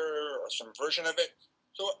picture or some version of it.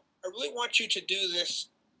 So I really want you to do this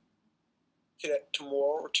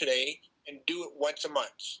tomorrow or today and do it once a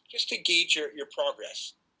month, just to gauge your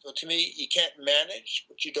progress. So to me, you can't manage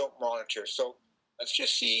what you don't monitor. So let's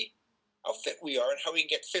just see how fit we are and how we can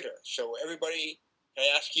get fitter. So everybody, can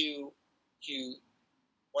I ask you to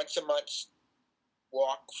once a month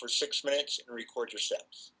walk for 6 minutes and record your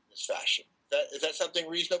steps in this fashion? Is that something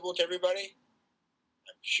reasonable to everybody?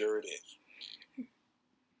 I'm sure it is.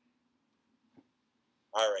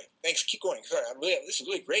 All right. Thanks. Keep going. Sorry, this is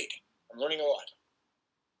really great. I'm learning a lot.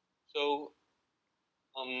 So,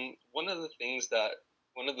 one of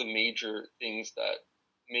the major things that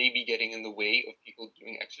may be getting in the way of people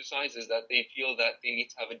doing exercise is that they feel that they need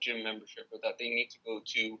to have a gym membership or that they need to go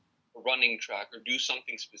to a running track or do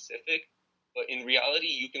something specific. But in reality,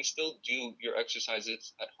 you can still do your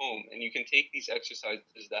exercises at home, and you can take these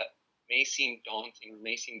exercises that may seem daunting or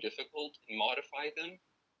may seem difficult and modify them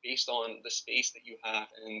based on the space that you have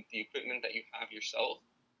and the equipment that you have yourself.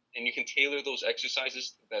 And you can tailor those exercises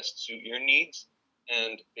to best suit your needs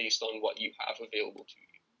and based on what you have available to you.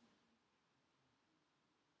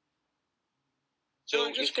 So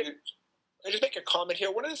I just make a comment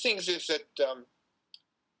here. One of the things is that,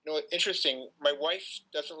 interesting, my wife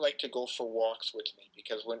doesn't like to go for walks with me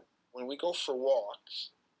because when when we go for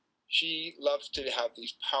walks, she loves to have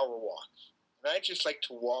these power walks. And I just like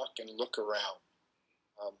to walk and look around.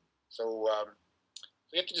 So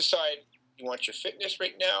you have to decide, you want your fitness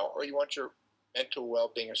right now or you want your mental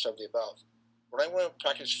well-being or something above. When I want to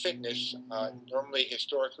practice fitness, normally,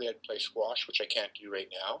 historically, I'd play squash, which I can't do right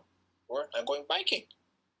now, or I'm going biking.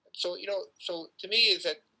 So, so to me is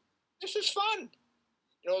that this is fun.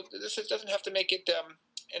 Doesn't have to make it,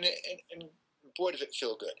 and boy, does it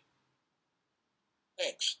feel good.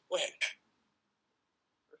 Thanks. Go ahead.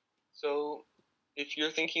 So, if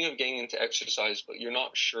you're thinking of getting into exercise, but you're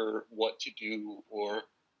not sure what to do or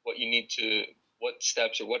what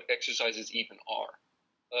steps or what exercises even are,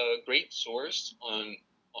 a great source on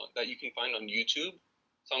that you can find on YouTube,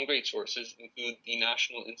 some great sources include the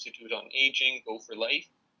National Institute on Aging, Go for Life,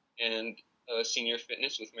 and Senior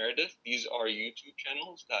Fitness with Meredith. These are YouTube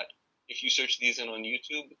channels that, if you search these in on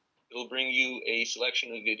YouTube, it'll bring you a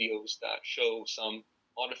selection of videos that show some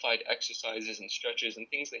modified exercises and stretches and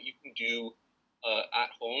things that you can do at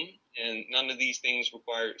home. And none of these things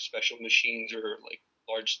require special machines or like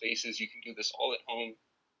large spaces. You can do this all at home.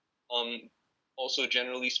 Also,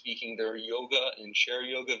 generally speaking, there are yoga and chair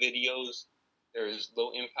yoga videos. There's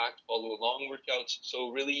low impact follow along workouts. So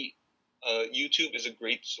really, YouTube is a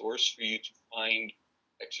great source for you to find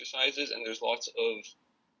exercises, and there's lots of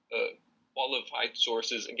qualified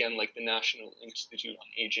sources, again, like the National Institute on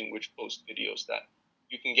Aging, which post videos that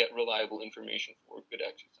you can get reliable information for good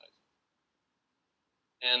exercise.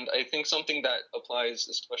 And I think something that applies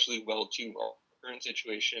especially well to our current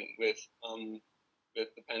situation with the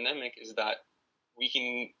pandemic is that we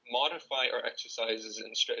can modify our exercises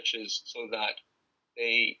and stretches so that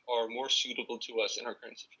they are more suitable to us in our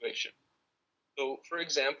current situation. So, for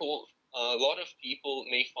example, a lot of people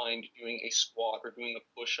may find doing a squat or doing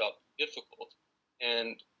a push-up difficult.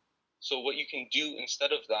 And so what you can do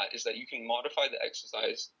instead of that is that you can modify the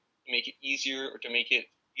exercise to make it easier or to make it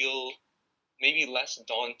feel maybe less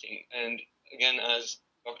daunting. And again, as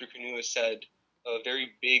Dr. Kanu has said,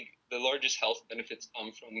 the largest health benefits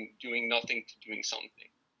come from doing nothing to doing something.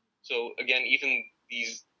 So again, even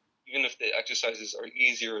if the exercises are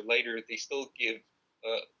easier or lighter, they still give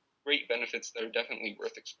great benefits that are definitely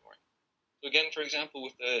worth exploring. So again, for example,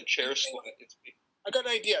 with the chair squat, I got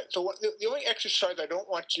an idea. So the only exercise I don't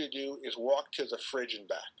want you to do is walk to the fridge and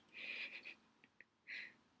back.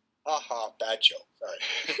 Aha, bad joke.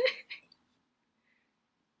 Sorry.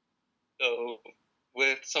 So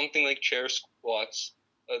with something like chair squats,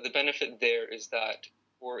 the benefit there is that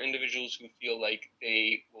for individuals who feel like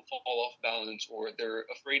they will fall off balance or they're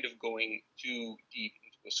afraid of going too deep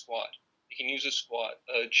into a squat, they can use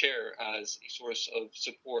a chair as a source of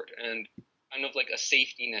support and kind of like a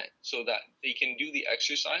safety net so that they can do the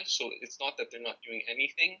exercise. So it's not that they're not doing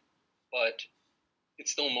anything, but it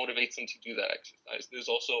still motivates them to do that exercise. There's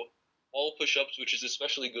also wall push-ups, which is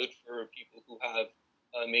especially good for people who have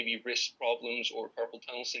maybe wrist problems or carpal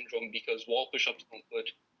tunnel syndrome, because wall push-ups don't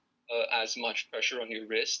put as much pressure on your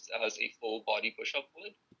wrists as a full body push-up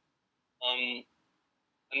would.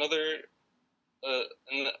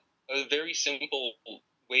 A very simple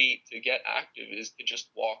way to get active is to just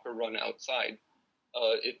walk or run outside.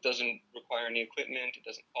 It doesn't require any equipment, it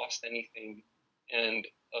doesn't cost anything, and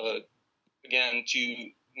again,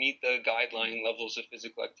 to meet the guideline levels of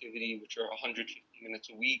physical activity, which are 150 minutes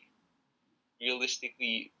a week,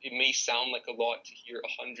 realistically, it may sound like a lot to hear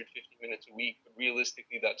 150 minutes a week, but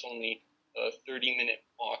realistically, that's only a 30-minute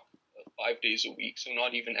walk 5 days a week, so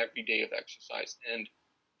not even every day of exercise. And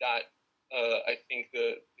that, I think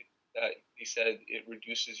that they said it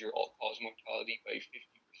reduces your all-cause mortality by 50%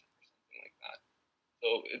 or something like that. So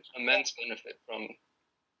it's immense benefit from.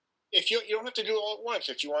 If you don't have to do it all at once.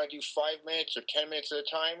 If you want to do 5 minutes or 10 minutes at a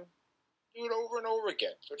time, do it over and over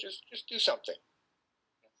again. So just do something.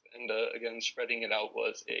 And again, spreading it out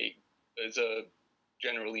is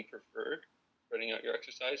generally preferred. Spreading out your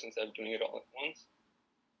exercise instead of doing it all at once.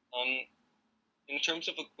 In terms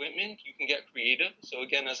of equipment, you can get creative. So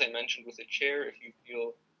again, as I mentioned with a chair, if you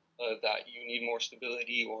feel that you need more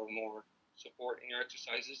stability or more support in your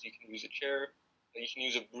exercises, you can use a chair. You can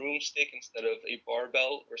use a broomstick instead of a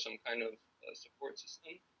barbell or some kind of support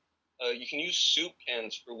system. You can use soup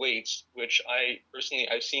cans for weights, which I've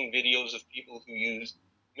seen videos of people who use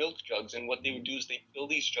milk jugs, and what they would do is they'd fill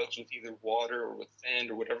these jugs with either water or with sand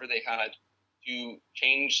or whatever they had to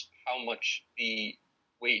change how much the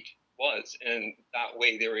weight was, and that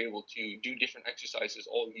way they were able to do different exercises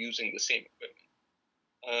all using the same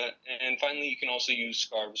equipment. And finally, you can also use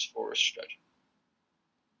scarves for stretching.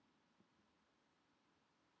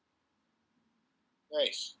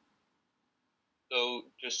 Nice. So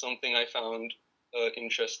just something I found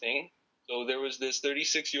interesting. So there was this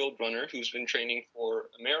 36-year-old runner who's been training for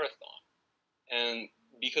a marathon. And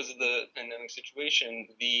because of the pandemic situation,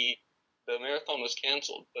 the marathon was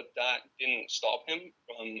canceled, but that didn't stop him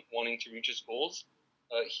from wanting to reach his goals.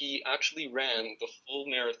 He actually ran the full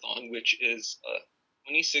marathon, which is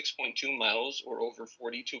 26.2 miles or over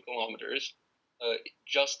 42 kilometers,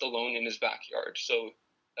 just alone in his backyard. So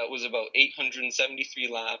that was about 873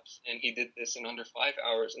 laps, and he did this in under 5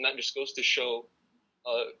 hours. And that just goes to show,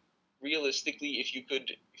 realistically, if you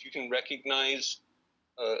can recognize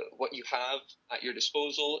what you have at your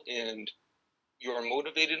disposal and you are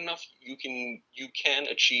motivated enough, you can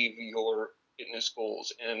achieve your fitness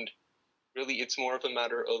goals. And really, it's more of a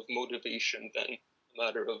matter of motivation than a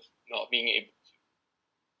matter of not being able to.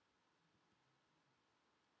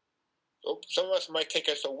 So some of us might take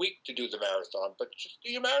us a week to do the marathon, but just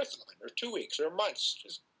do your marathon, or 2 weeks, or months.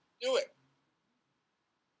 Just do it.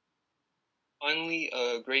 Finally,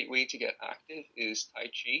 a great way to get active is Tai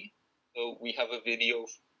Chi. So we have a video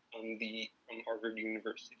from Harvard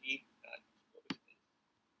University that explores this.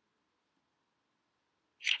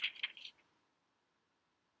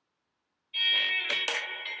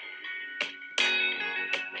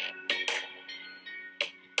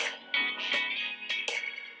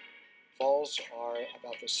 Falls are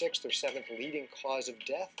about the 6th or 7th leading cause of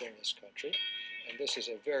death in this country, and this is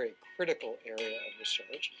a very critical area of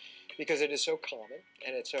research because it is so common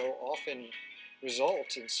and it so often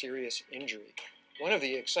results in serious injury. One of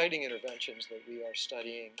the exciting interventions that we are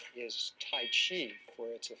studying is Tai Chi for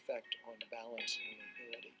its effect on balance and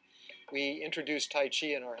mobility. We introduced Tai Chi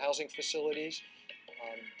in our housing facilities,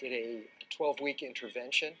 did a 12-week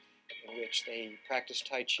intervention in which they practiced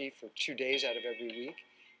Tai Chi for 2 days out of every week,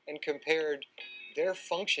 and compared their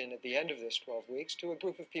function at the end of this 12 weeks to a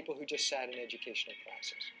group of people who just sat in educational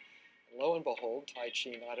classes. And lo and behold, Tai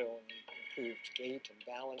Chi not only improved gait and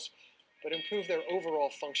balance, but improved their overall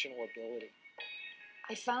functional ability.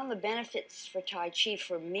 I found the benefits for Tai Chi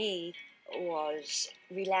for me was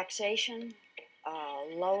relaxation,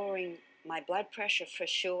 lowering my blood pressure for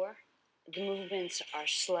sure. The movements are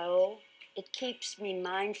slow. It keeps me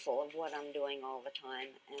mindful of what I'm doing all the time,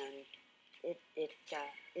 and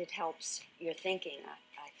it helps your thinking,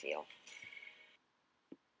 I feel.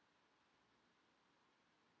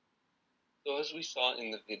 So as we saw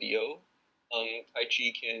in the video, Tai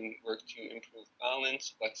Chi can work to improve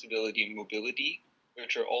balance, flexibility, and mobility,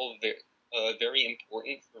 which are all very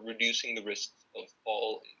important for reducing the risks of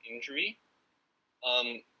fall and injury.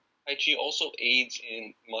 Tai Chi also aids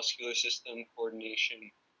in muscular system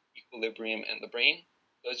coordination, equilibrium, and the brain.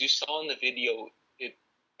 So as you saw in the video,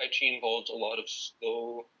 Tai Chi involves a lot of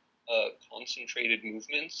slow, concentrated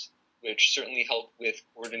movements, which certainly help with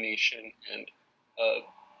coordination and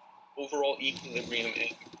overall equilibrium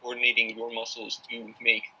and coordinating your muscles to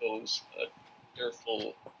make those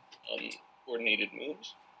careful, coordinated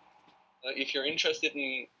moves. If you're interested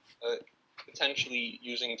in potentially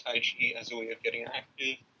using Tai Chi as a way of getting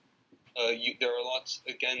active, there are lots,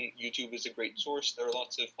 again, YouTube is a great source. There are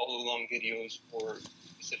lots of follow-along videos for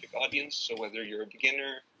specific audience, so whether you're a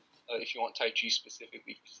beginner, if you want Tai Chi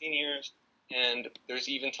specifically for seniors, and there's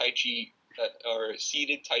even Tai Chi that are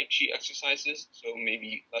seated Tai Chi exercises, so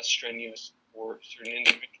maybe less strenuous for certain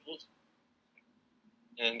individuals.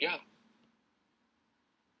 And yeah.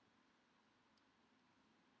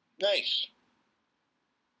 Nice.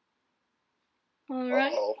 All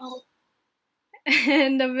right.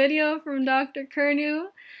 And a video from Dr. Kernu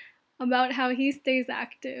about how he stays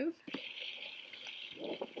active.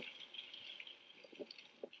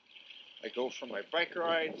 I go for my bike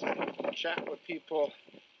rides, I chat with people,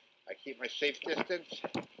 I keep my safe distance.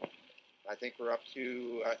 I think we're up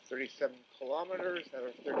to 37 kilometers. There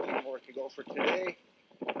are 13 more to go for today.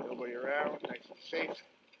 Nobody around, nice and safe.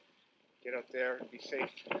 Get out there and be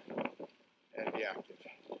safe and be active.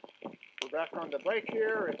 We're back on the bike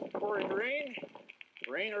here. It's pouring rain.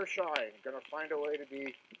 Rain or shine. Gonna find a way to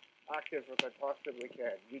be active if I possibly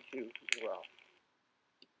can. You too as well.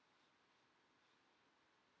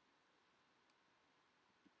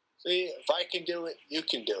 See, if I can do it, you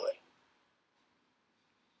can do it.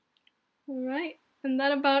 All right. And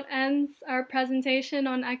that about ends our presentation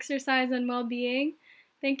on exercise and well-being.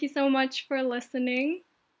 Thank you so much for listening.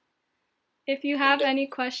 If you have any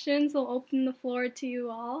questions, we'll open the floor to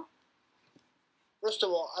you all. First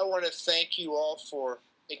of all, I want to thank you all for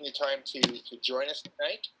taking the time to join us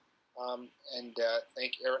tonight. And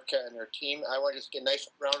thank Erica and her team. I want to just get a nice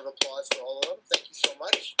round of applause for all of them. Thank you so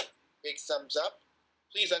much. Big thumbs up.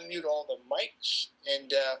 Please unmute all the mics,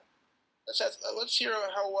 and let's hear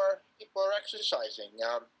how people are exercising.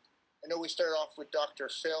 I know we started off with Dr.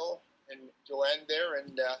 Phil and Joanne there,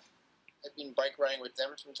 and I've been bike riding with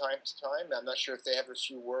them from time to time. I'm not sure if they have a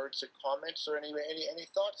few words or comments or any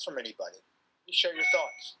thoughts from anybody. You share your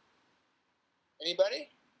thoughts. Anybody?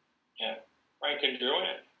 Yeah, Frank and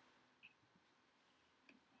Joanne.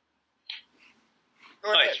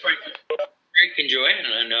 Hi, it's Frank and Joanne,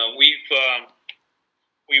 and we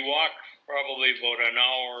walk probably about an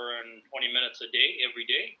hour and 20 minutes a day, every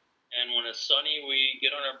day. And when it's sunny, we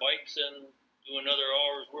get on our bikes and do another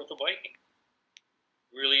hour's worth of biking.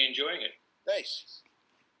 Really enjoying it. Nice.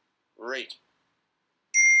 Great.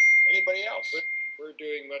 Anybody else? We're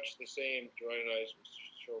doing much the same. Joanne and I, as we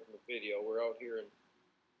showed in the video, we're out here in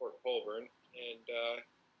Port Colborne, and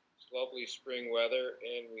it's lovely spring weather,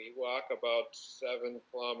 and we walk about 7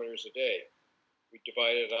 kilometers a day. We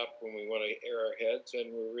divide it up when we want to air our heads,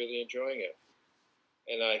 and we're really enjoying it.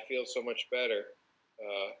 And I feel so much better.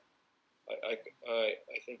 I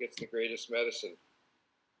think it's the greatest medicine.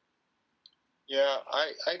 Yeah,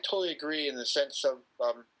 I totally agree in the sense of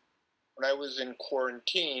when I was in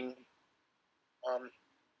quarantine,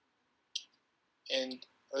 and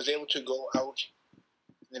I was able to go out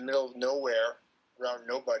in the middle of nowhere, around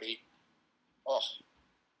nobody.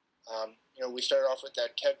 We started off with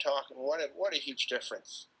that TED Talk, and what a huge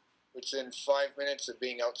difference. Within 5 minutes of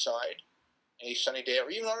being outside, any sunny day, or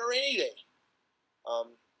even on a rainy day,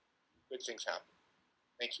 good things happen.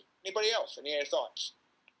 Thank you. Anybody else? Any other thoughts?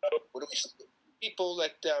 What do we see? People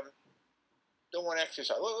that don't want to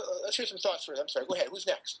exercise. Well, let's hear some thoughts first. I'm sorry. Go ahead. Who's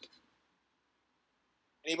next?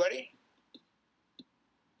 Anybody?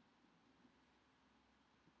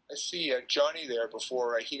 I see Johnny there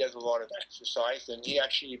before. He does a lot of exercise, and he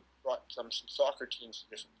actually brought some soccer teams to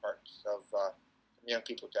different parts of some young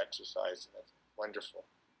people to exercise, and that's wonderful.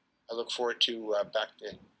 I look forward to back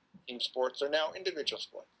to team sports or now individual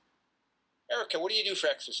sports. Erica, what do you do for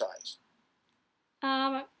exercise?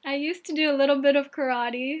 I used to do a little bit of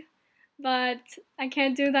karate, but I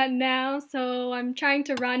can't do that now, so I'm trying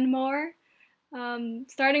to run more,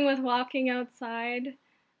 starting with walking outside,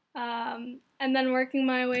 and then working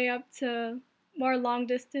my way up to more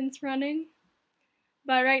long-distance running.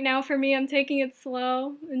 But right now, for me, I'm taking it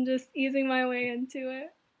slow and just easing my way into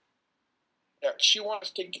it. Yeah, she wants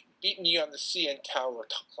to beat me on the CN Tower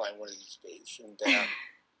climb one of these days,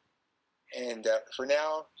 and for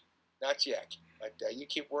now, not yet. But you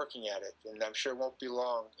keep working at it, and I'm sure it won't be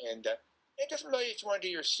long. And it doesn't matter if you want to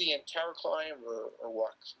do your CN Tower climb or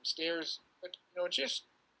walk some stairs, but just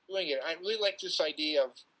doing it. I really like this idea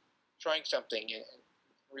of trying something and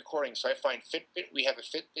recording. So I find Fitbit. We have a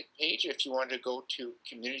Fitbit page. If you want to go to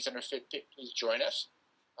communities under Fitbit, please join us.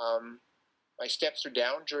 My steps are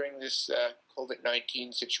down during this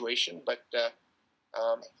COVID-19 situation, but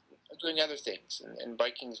I'm doing other things, and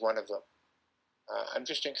biking is one of them. I'm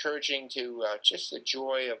just encouraging to just the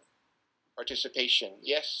joy of participation.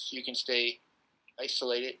 Yes, you can stay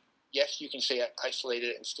isolated. Yes, you can stay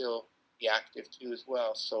isolated and still be active too as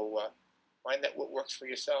well. So find that what works for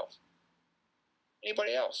yourself.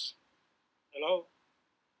 Anybody else? Hello?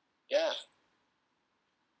 Yeah.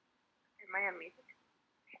 Am I unmuted?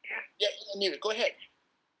 Yeah, you're unmuted. Go ahead.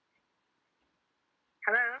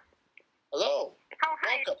 Hello? Hello. Oh,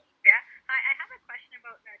 hi. Welcome. Yeah. Hi, I have a question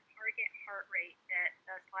about the target heart rate,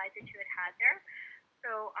 the slide that you had there.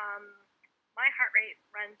 So my heart rate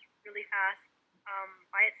runs really fast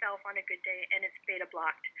by itself on a good day, and it's beta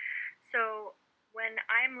blocked. So when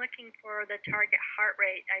I'm looking for the target heart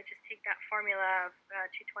rate, I just take that formula of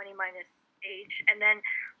 220 minus age, and then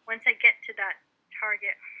once I get to that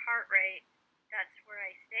target heart rate, that's where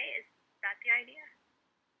I stay. Is that the idea?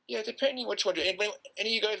 Yeah, depending which one. Any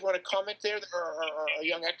of you guys want to comment there, or are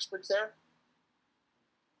young experts there?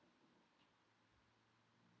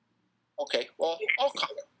 Okay, well, I'll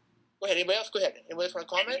comment. Go ahead. Anybody else? Go ahead. Anybody else want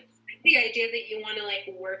to comment? The idea that you want to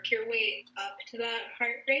work your way up to that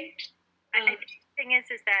heart rate. I think the thing is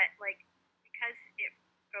that because it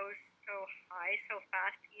goes so high so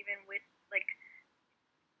fast, even with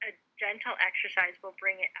a gentle exercise will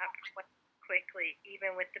bring it up quickly,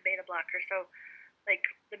 even with the beta blocker. So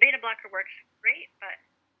the beta blocker works great, but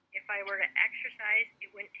if I were to exercise,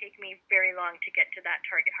 it wouldn't take me very long to get to that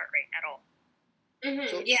target heart rate at all.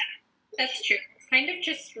 Mm-hmm. Yeah, that's true. It's kind of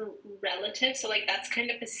just relative. So that's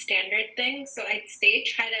kind of a standard thing. So I'd say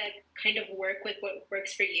try to kind of work with what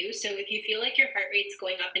works for you. So if you feel like your heart rate's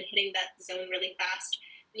going up and hitting that zone really fast,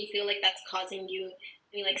 and you feel like that's causing you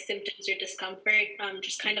any symptoms or discomfort,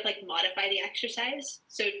 just kind of modify the exercise.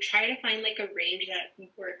 So try to find a range that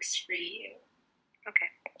works for you. Okay,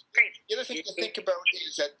 great. The other thing to think about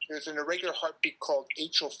is that there's an irregular heartbeat called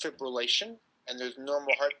atrial fibrillation, and there's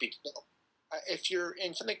normal heartbeat. Now, if you're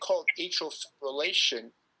in something called atrial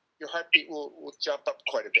fibrillation, your heartbeat will jump up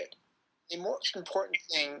quite a bit. The most important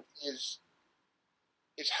thing is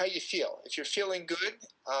how you feel. If you're feeling good,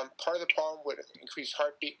 part of the problem with increased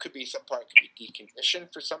heartbeat could be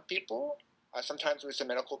deconditioned for some people. Sometimes it's a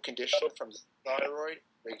medical condition from the thyroid,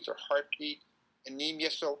 regular heartbeat,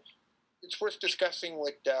 anemia. So it's worth discussing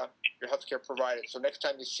with your healthcare provider. So next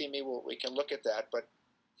time you see me, we can look at that. But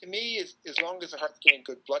to me, as long as the heart's getting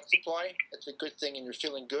good blood supply, that's a good thing and you're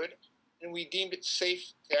feeling good. And we deemed it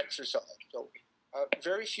safe to exercise. So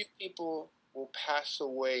very few people will pass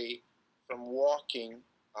away from walking.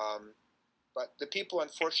 But the people,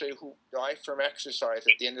 unfortunately, who die from exercise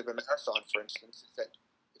at the end of a marathon, for instance,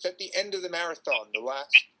 it's at the end of the marathon, the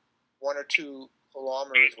last 1 or 2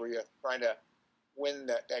 kilometers where you're trying to win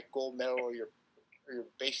that gold medal or your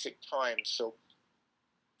basic time. So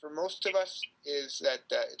for most of us is that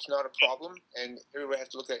it's not a problem, and everybody has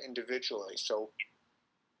to look at it individually. So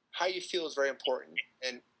how you feel is very important,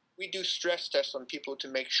 and we do stress tests on people to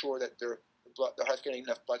make sure that the heart's getting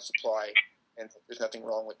enough blood supply and there's nothing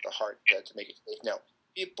wrong with the heart to make it safe. Now,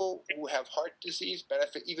 people who have heart disease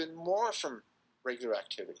benefit even more from regular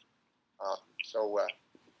activity.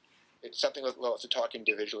 It's something we'll have to talk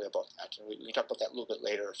individually about that. And we can talk about that a little bit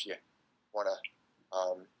later if you want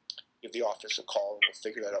to give the office a call and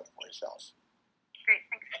we'll figure that out for yourself. Great,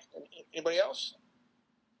 thanks. Anybody else?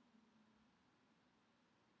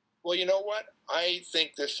 Well, you know what? I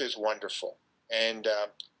think this is wonderful. And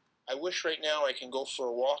I wish right now I can go for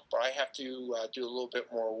a walk, but I have to do a little bit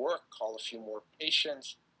more work, call a few more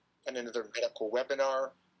patients, and another medical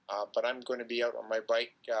webinar. But I'm going to be out on my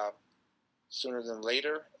bike sooner than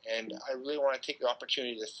later. And I really want to take the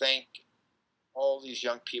opportunity to thank all these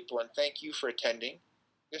young people and thank you for attending.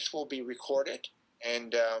 This will be recorded,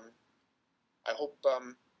 and I hope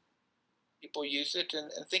people use it and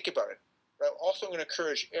think about it. But I'm also going to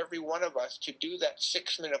encourage every one of us to do that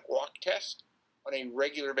 6-minute walk test on a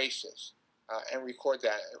regular basis and record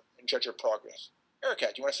that and judge our progress. Erica,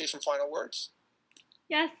 do you want to say some final words?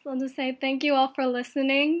 Yes, I'll just say thank you all for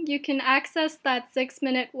listening. You can access that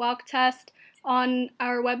 6-minute walk test on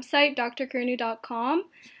our website, drkarunu.com.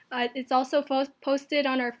 It's also posted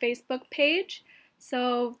on our Facebook page.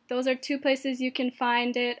 So those are 2 places you can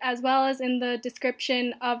find it, as well as in the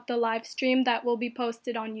description of the live stream that will be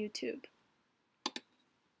posted on YouTube.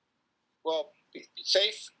 Well, be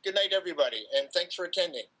safe. Good night, everybody, and thanks for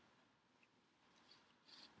attending.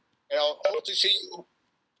 And I'll hope to see you.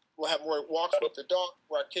 We'll have more walks with the dog,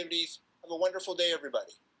 more activities. Have a wonderful day,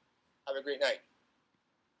 everybody. Have a great night.